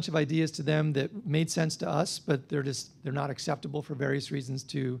propose a bunch of ideas to them that made sense to us, but they're not acceptable for various reasons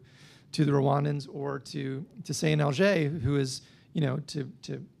to the Rwandans or to CNLG, who is,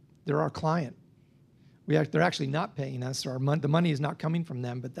 they're our client. They're actually not paying us, or the money is not coming from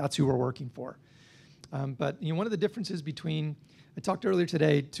them, but that's who we're working for. But one of the differences between, I talked earlier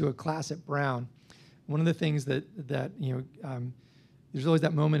today to a class at Brown. One of the things that there's always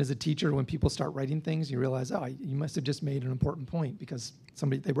that moment as a teacher when people start writing things, you realize, you must have just made an important point because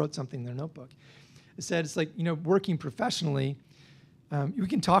they wrote something in their notebook. It said, it's like, working professionally, we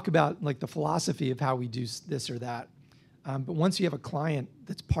can talk about like the philosophy of how we do this or that. But once you have a client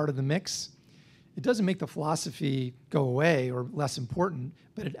that's part of the mix, it doesn't make the philosophy go away or less important,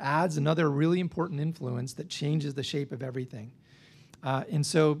 but it adds another really important influence that changes the shape of everything. And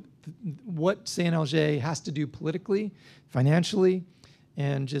so what CNLG has to do politically, financially,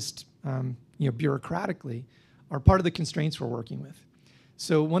 and just bureaucratically are part of the constraints we're working with.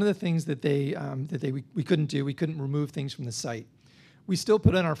 So one of the things that we couldn't do, we couldn't remove things from the site. We still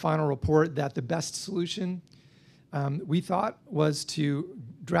put in our final report that the best solution we thought was to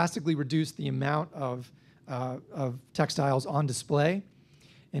drastically reduce the amount of textiles on display,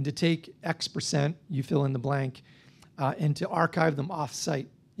 and to take X percent, you fill in the blank, and to archive them off-site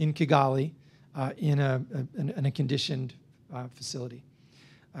in Kigali in a conditioned facility.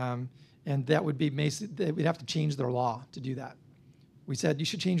 And that would be we'd have to change their law to do that. We said you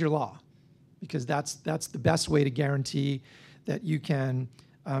should change your law because that's the best way to guarantee that you can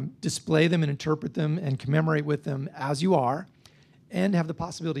display them and interpret them and commemorate with them as you are, and have the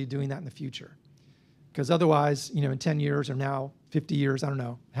possibility of doing that in the future. Because otherwise, in 10 years or now 50 years, I don't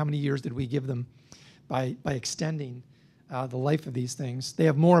know, how many years did we give them by extending the life of these things? They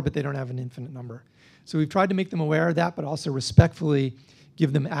have more, but they don't have an infinite number. So we've tried to make them aware of that, but also respectfully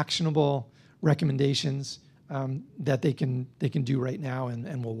give them actionable recommendations that they can do right now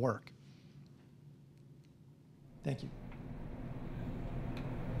and will work. Thank you.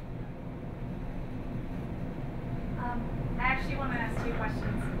 I actually want to ask two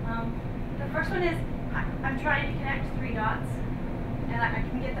questions. The first one is, I'm trying to connect 3 dots And I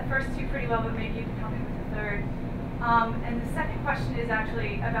can get the first two pretty well, but maybe you can help me with the third. And the second question is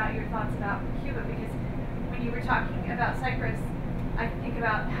actually about your thoughts about Cuba, because when you were talking about Cyprus, I think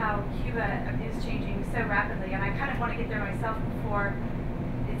about how Cuba is changing so rapidly, and I kind of want to get there myself before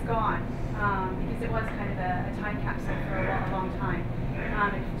it's gone, because it was kind of a time capsule for a long time.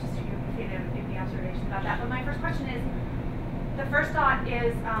 Just to give the observation about that. But my first question is, the first thought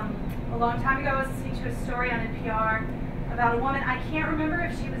is, a long time ago I was listening to a story on NPR about a woman. I can't remember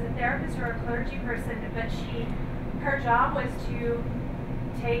if she was a therapist or a clergy person, but her job was to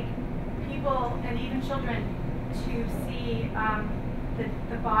take people and even children to see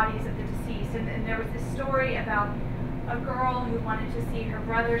the bodies of the deceased. And there was this story about a girl who wanted to see her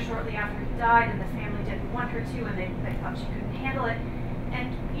brother shortly after he died, and the family didn't want her to, and they thought she couldn't handle it.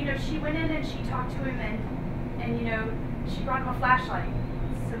 And she went in and she talked to him, and she brought him a flashlight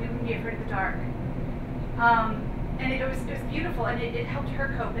so he wouldn't be afraid of the dark. And it was beautiful, and it helped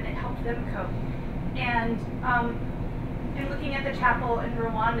her cope, and it helped them cope. And in looking at the chapel in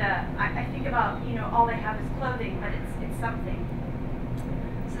Rwanda, I think about all they have is clothing, but it's something.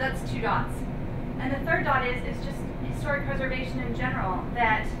 So that's 2 dots. And the third dot is just historic preservation in general.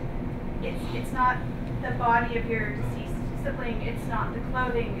 That it's not the body of your deceased sibling, it's not the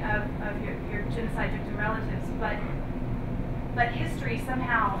clothing of your genocide victim relatives, but history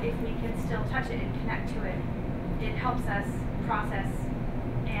somehow, if we can still touch it and connect to it, it helps us process.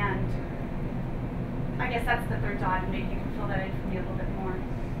 And I guess that's the third dot, and maybe you can fill that in for me a little bit more.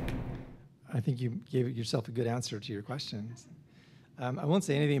 I think you gave yourself a good answer to your questions. I won't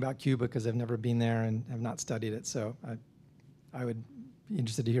say anything about Cuba because I've never been there and have not studied it, so I would be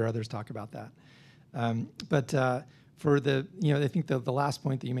interested to hear others talk about that. But for the, I think the last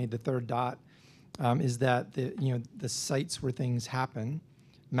point that you made, the third dot, is that the sites where things happen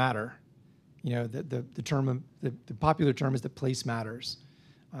matter. The popular term is that place matters.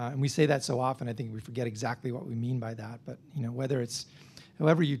 And we say that so often, I think we forget exactly what we mean by that. But whether it's,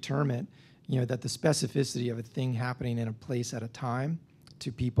 however you term it, that the specificity of a thing happening in a place at a time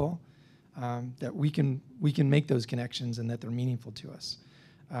to people, that we can make those connections and that they're meaningful to us.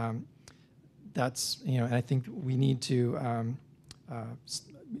 That's and I think we need to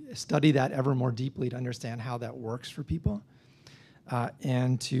study that ever more deeply to understand how that works for people,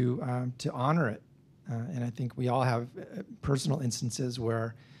 and to honor it. And I think we all have personal instances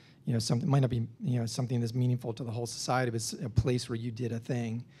where something might not be something that's meaningful to the whole society, but it's a place where you did a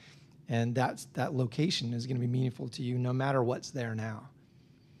thing, and that location is going to be meaningful to you no matter what's there now.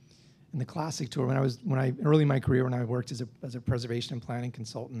 In the classic tour, when I early in my career, when I worked as a preservation and planning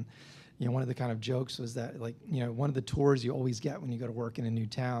consultant, one of the kind of jokes was that one of the tours you always get when you go to work in a new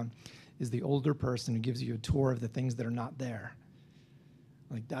town is the older person who gives you a tour of the things that are not there.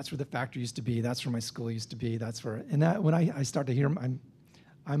 Like, that's where the factory used to be. That's where my school used to be. That's where, and that when I start to hear,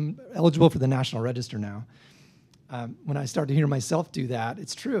 I'm eligible for the National Register now. When I start to hear myself do that,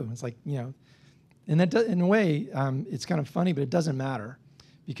 it's true. It's like, and that in a way, it's kind of funny, but it doesn't matter,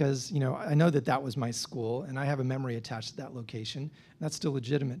 because I know that was my school, and I have a memory attached to that location. And that's still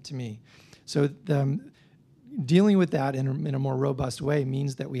legitimate to me. So dealing with that in a more robust way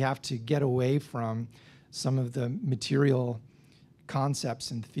means that we have to get away from some of the material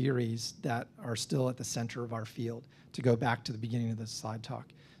concepts and theories that are still at the center of our field, to go back to the beginning of this slide talk,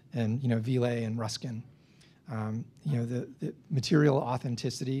 and Villay and Ruskin. The material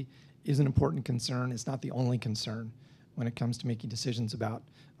authenticity is an important concern. It's not the only concern when it comes to making decisions about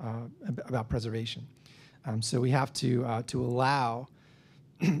preservation. So we have to allow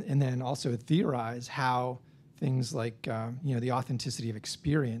and then also theorize how things like the authenticity of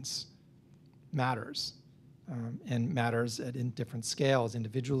experience matters. And matters in different scales,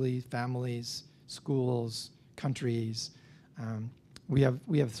 individually, families, schools, countries. We have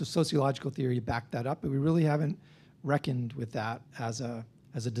sociological theory to back that up, but we really haven't reckoned with that as a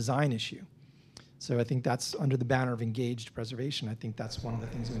design issue. So I think that's under the banner of engaged preservation. I think that's one of the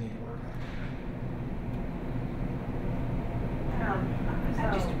things we need to work on.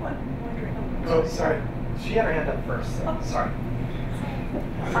 I'm just wondering. Oh, sorry. She had her hand up first, so sorry.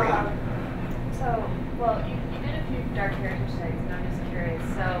 Well, you did a few dark heritage sites, and I'm just curious.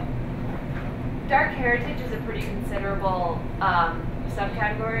 So, dark heritage is a pretty considerable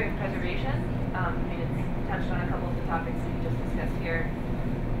subcategory of preservation. It's touched on a couple of the topics that you just discussed here.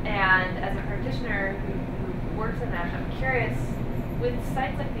 And as a practitioner who works in that, I'm curious, with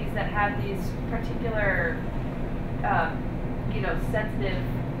sites like these that have these particular, sensitive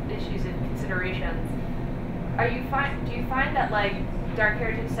issues and considerations, do you find that dark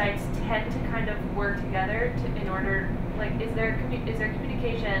heritage sites tend to kind of work together in order, is there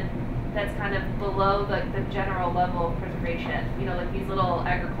communication that's kind of below the general level of preservation. You know, like these little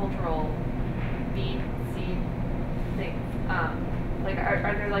agricultural bead seed things. Like,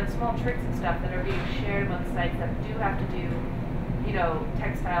 are there like small tricks and stuff that are being shared among sites that do have to do, you know,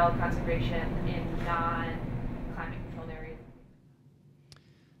 textile conservation in non-climate controlled areas?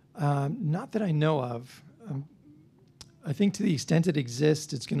 Not that I know of. I think to the extent it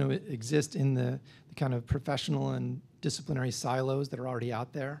exists, it's going to exist in the kind of professional and disciplinary silos that are already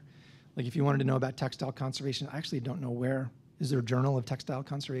out there. Like if you wanted to know about textile conservation, I actually don't know where. Is there a journal of textile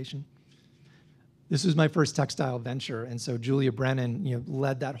conservation? This was my first textile venture, and so Julia Brennan,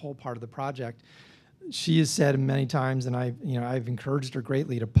 led that whole part of the project. She has said many times, and I've encouraged her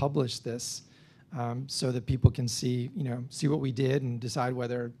greatly to publish this, so that people can see what we did and decide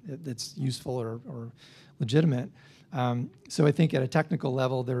whether it's useful or legitimate. So I think at a technical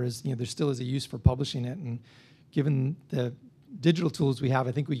level, there still is a use for publishing it, and given the digital tools we have,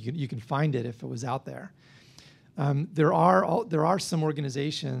 I think you can find it if it was out there. There are some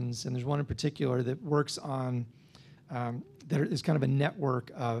organizations, and there's one in particular that works on there is kind of a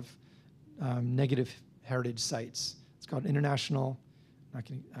network of negative heritage sites. It's called International,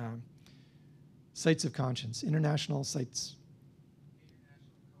 Sites of Conscience. International Sites.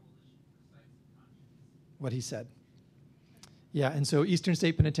 What he said. Yeah, and so Eastern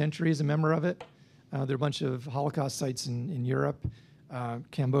State Penitentiary is a member of it. There are a bunch of Holocaust sites in Europe,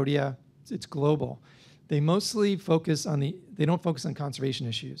 Cambodia. It's global. They mostly focus on they don't focus on conservation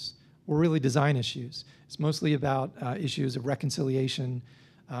issues or really design issues. It's mostly about issues of reconciliation,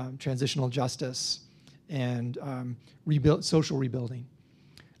 transitional justice, and social rebuilding.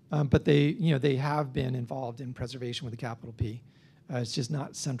 But they have been involved in preservation with a capital P. It's just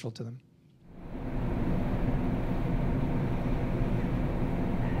not central to them.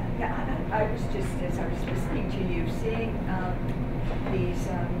 I was just, as I was listening to you, seeing these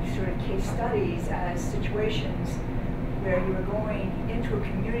sort of case studies as situations where you were going into a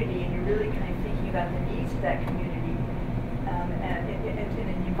community and you're really kind of thinking about the needs of that community and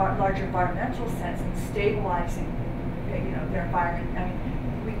in a larger environmental sense and stabilizing, their environment. I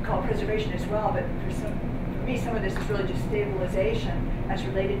mean, we call it preservation as well, but for me, some of this is really just stabilization as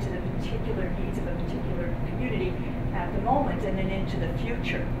related to the particular needs of a particular community at the moment and then into the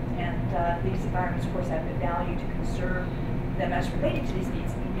future. And these environments, of course, have the value to conserve them as related to these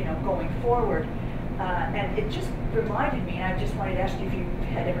needs, going forward. And it just reminded me, and I just wanted to ask you if you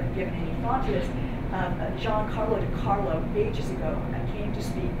had ever given any thought to this. John Carlo de Carlo, ages ago, came to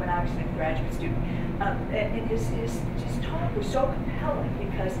speak when I was a graduate student. And his talk was so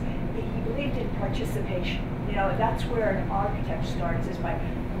compelling because he believed in participation. That's where an architect starts, is by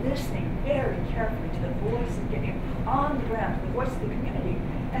listening very carefully to the voice and getting on the ground, to the voice of the community.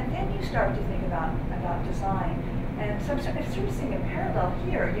 And then you start to think about design. And so I'm sort of seeing a parallel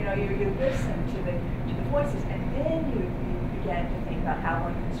here. You listen to the voices, and then you begin to think about how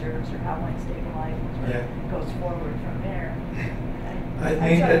one conserves or how one stabilizes or goes forward from there.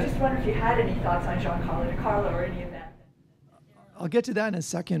 I just wonder if you had any thoughts on Jean de Carlo or any of that. I'll get to that in a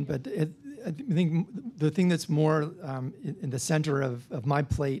second, but I think the thing that's more in the center of my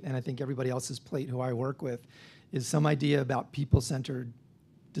plate, and I think everybody else's plate who I work with, is some idea about people-centered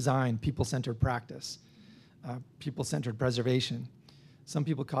design, people-centered practice, people-centered preservation. Some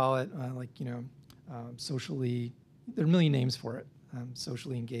people call it socially, there are a million names for it,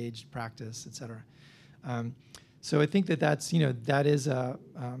 socially engaged practice, et cetera. So I think that is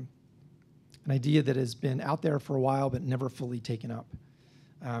an idea that has been out there for a while but never fully taken up.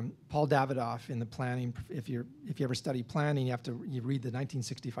 Paul Davidoff in the planning, if you ever study planning, you read the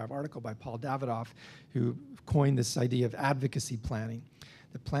 1965 article by Paul Davidoff, who coined this idea of advocacy planning.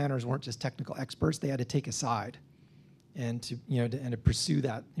 The planners weren't just technical experts; they had to take a side, and to pursue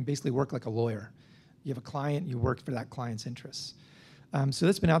that, and basically work like a lawyer. You have a client, you work for that client's interests. So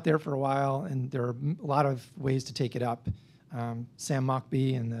that's been out there for a while, and there are a lot of ways to take it up. Sam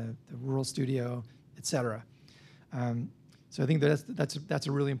Mockbee and the Rural Studio, et cetera. So I think that's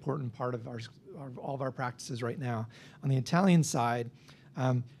a really important part of all of our practices right now. On the Italian side,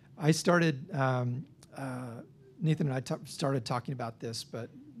 I started, Nathan and I started talking about this, but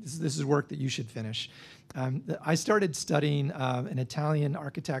this is work that you should finish. I started studying an Italian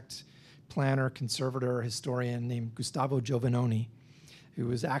architect, planner, conservator, historian named Gustavo Giovannoni, who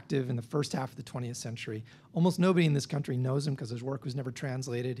was active in the first half of the 20th century. Almost nobody in this country knows him because his work was never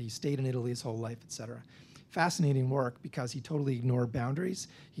translated. He stayed in Italy his whole life, et cetera. Fascinating work because he totally ignored boundaries.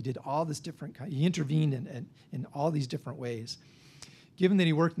 He did all this he intervened in all these different ways. Given that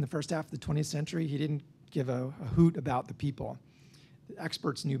he worked in the first half of the 20th century, he didn't give a hoot about the people. The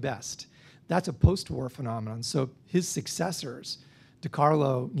experts knew best. That's a post-war phenomenon. So his successors,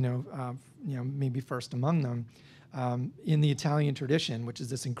 DiCarlo, maybe first among them, in the Italian tradition, which is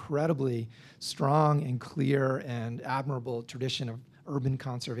this incredibly strong and clear and admirable tradition of urban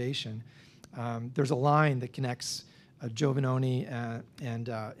conservation. There's a line that connects Giovannone and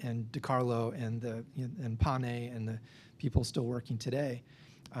DiCarlo and Pane and the people still working today.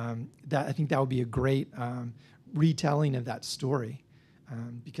 That I think that would be a great retelling of that story,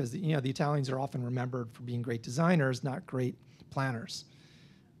 because the Italians are often remembered for being great designers, not great planners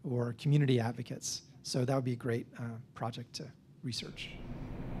or community advocates. So that would be a great project to research.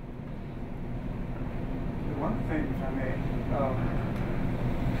 The one thing, if I may,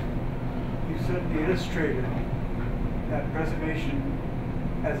 you certainly illustrated that preservation,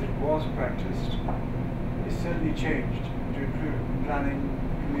 as it was practiced, is certainly changed to include planning,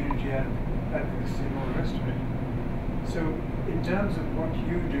 community advocacy, and all the rest of it. So, in terms of what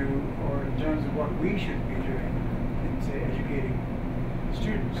you do, or in terms of what we should be doing in, say, educating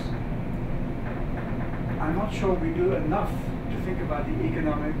students, I'm not sure we do enough to think about the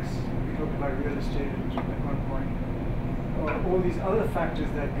economics. We talked about real estate at one point, or all these other factors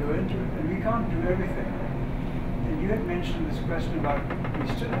that go into it, and we can't do everything. And you had mentioned this question about we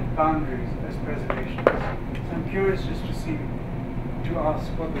still have boundaries as preservationists. So I'm curious just to ask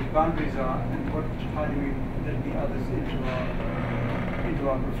what those boundaries are, and how do we let the others into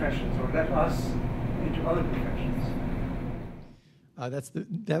our professions, or let us into other professions.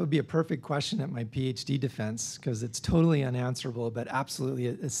 That would be a perfect question at my PhD defense, because it's totally unanswerable, but absolutely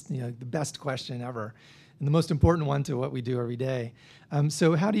it's the best question ever, and the most important one to what we do every day.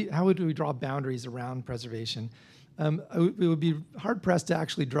 So how would we draw boundaries around preservation? It would be hard pressed to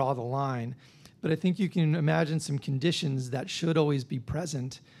actually draw the line, but I think you can imagine some conditions that should always be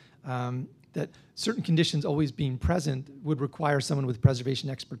present. That certain conditions always being present would require someone with preservation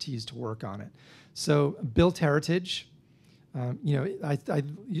expertise to work on it. So built heritage. I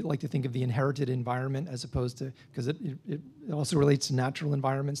like to think of the inherited environment as opposed to, because it also relates to natural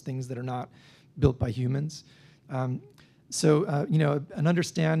environments, things that are not built by humans. So an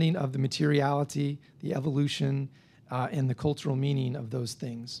understanding of the materiality, the evolution, and the cultural meaning of those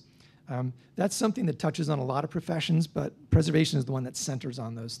things. That's something that touches on a lot of professions, but preservation is the one that centers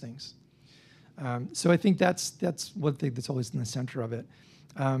on those things. So I think that's one thing that's always in the center of it.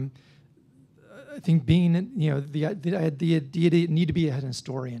 I think being, the idea need to be a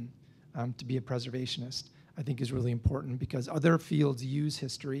historian to be a preservationist, I think is really important, because other fields use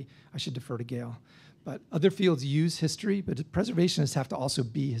history. I should defer to Gail. But other fields use history, but preservationists have to also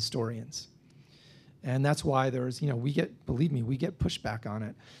be historians. And that's why believe me, we get pushback on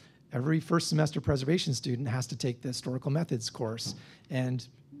it. Every first semester preservation student has to take the historical methods course and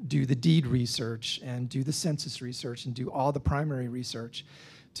do the deed research and do the census research and do all the primary research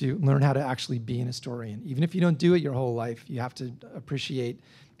to learn how to actually be an historian. Even if you don't do it your whole life, you have to appreciate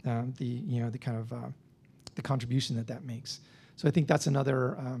the contribution that makes. So I think that's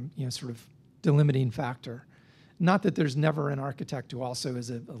another sort of delimiting factor. Not that there's never an architect who also is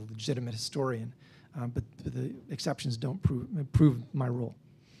a legitimate historian, but the exceptions don't prove my rule.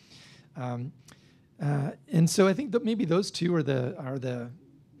 And so I think that maybe those two are the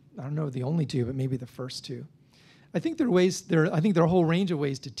I don't know the only two, but maybe the first two. I think there are a whole range of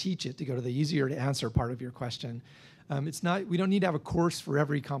ways to teach it, to go to the easier to answer part of your question. We don't need to have a course for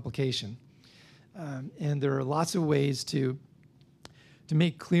every complication. And there are lots of ways to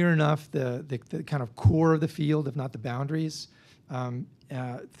make clear enough the kind of core of the field, if not the boundaries,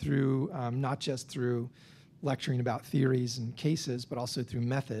 through not just through lecturing about theories and cases, but also through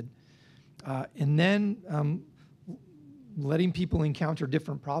method. And then letting people encounter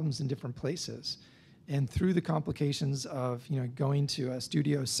different problems in different places. And through the complications of going to a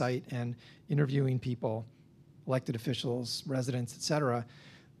studio site and interviewing people, elected officials, residents, et cetera,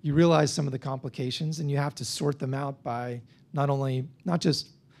 you realize some of the complications, and you have to sort them out by not just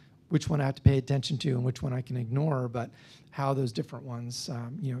which one I have to pay attention to and which one I can ignore, but how those different ones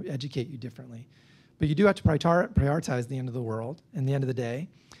educate you differently. But you do have to prioritize the end of the world and the end of the day.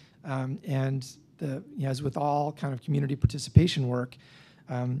 And as with all kind of community participation work,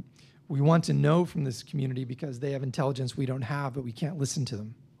 we want to know from this community because they have intelligence we don't have, but we can't listen to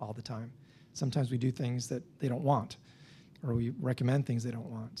them all the time. Sometimes we do things that they don't want, or we recommend things they don't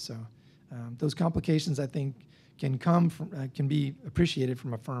want. So those complications, I think, can be appreciated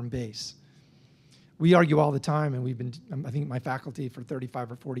from a firm base. We argue all the time, and I think my faculty for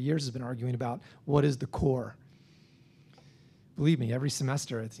 35 or 40 years has been arguing about what is the core. Believe me, every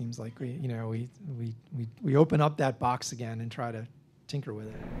semester it seems like we open up that box again and try to tinker with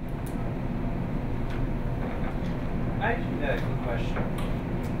it. I have a quick question.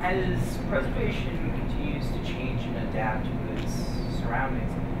 As preservation continues to change and adapt with its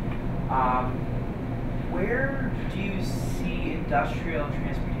surroundings. Where do you see industrial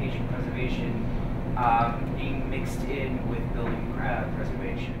transportation preservation being mixed in with building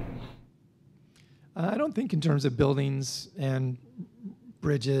preservation? I don't think in terms of buildings and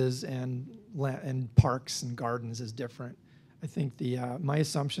bridges and parks and gardens is different. I think my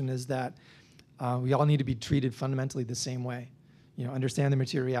assumption is that we all need to be treated fundamentally the same way. Understand the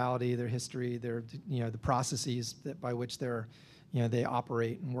materiality, their history, their the processes by which they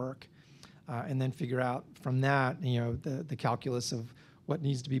operate and work, and then figure out from that the calculus of what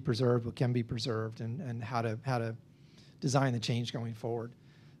needs to be preserved, what can be preserved, and how to design the change going forward.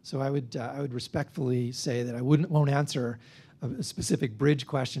 So I would respectfully say that I won't answer a specific bridge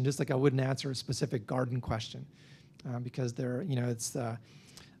question, just like I wouldn't answer a specific garden question, because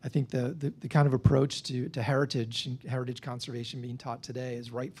I think the kind of approach to heritage and heritage conservation being taught today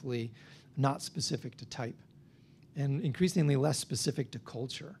is rightfully not specific to type, and increasingly less specific to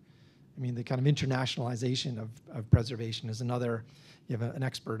culture. I mean, the kind of internationalization of preservation is another. You have an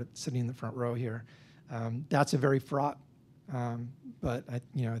expert sitting in the front row here. That's a very fraught, but I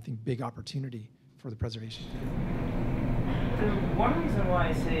think big opportunity for the preservation. The one reason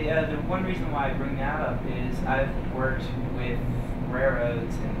why I bring that up is I've worked with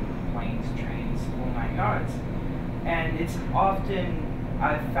railroads and planes, trains, whole 9 yards, and it's often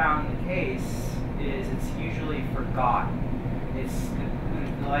I've found the case is it's usually forgotten. It's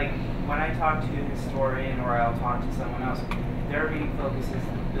like when I talk to a historian or I'll talk to someone else, their main focus is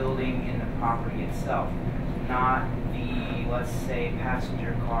the building and the property itself, not the, let's say,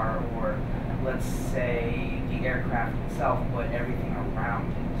 passenger car or let's say the aircraft itself, but everything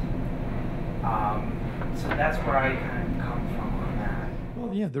around it. So that's where I kind of come from on that.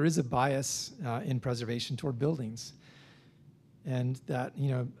 Well, yeah, there is a bias in preservation toward buildings, and that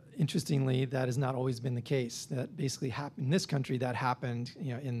interestingly, that has not always been the case. That basically happened in this country. That happened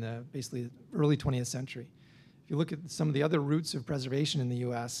in the basically early 20th century. If you look at some of the other roots of preservation in the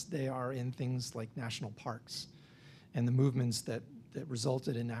U.S., they are in things like national parks and the movements that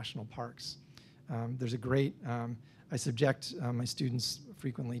resulted in national parks. There's a great, I subject my students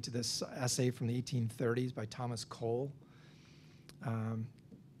frequently to this essay from the 1830s by Thomas Cole, the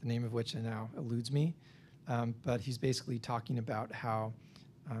name of which now eludes me, but he's basically talking about how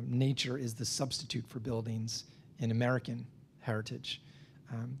nature is the substitute for buildings in American heritage,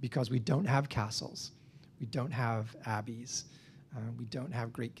 because we don't have castles, we don't have abbeys, we don't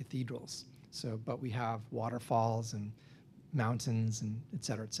have great cathedrals, but we have waterfalls and mountains and et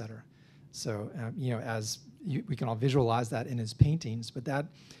cetera, et cetera. So, we can all visualize that in his paintings, but that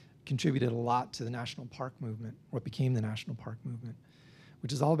contributed a lot to the national park movement, what became the national park movement,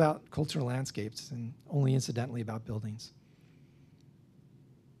 which is all about cultural landscapes and only incidentally about buildings.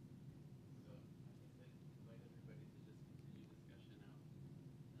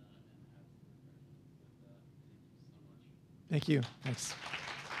 Thank you. Thanks.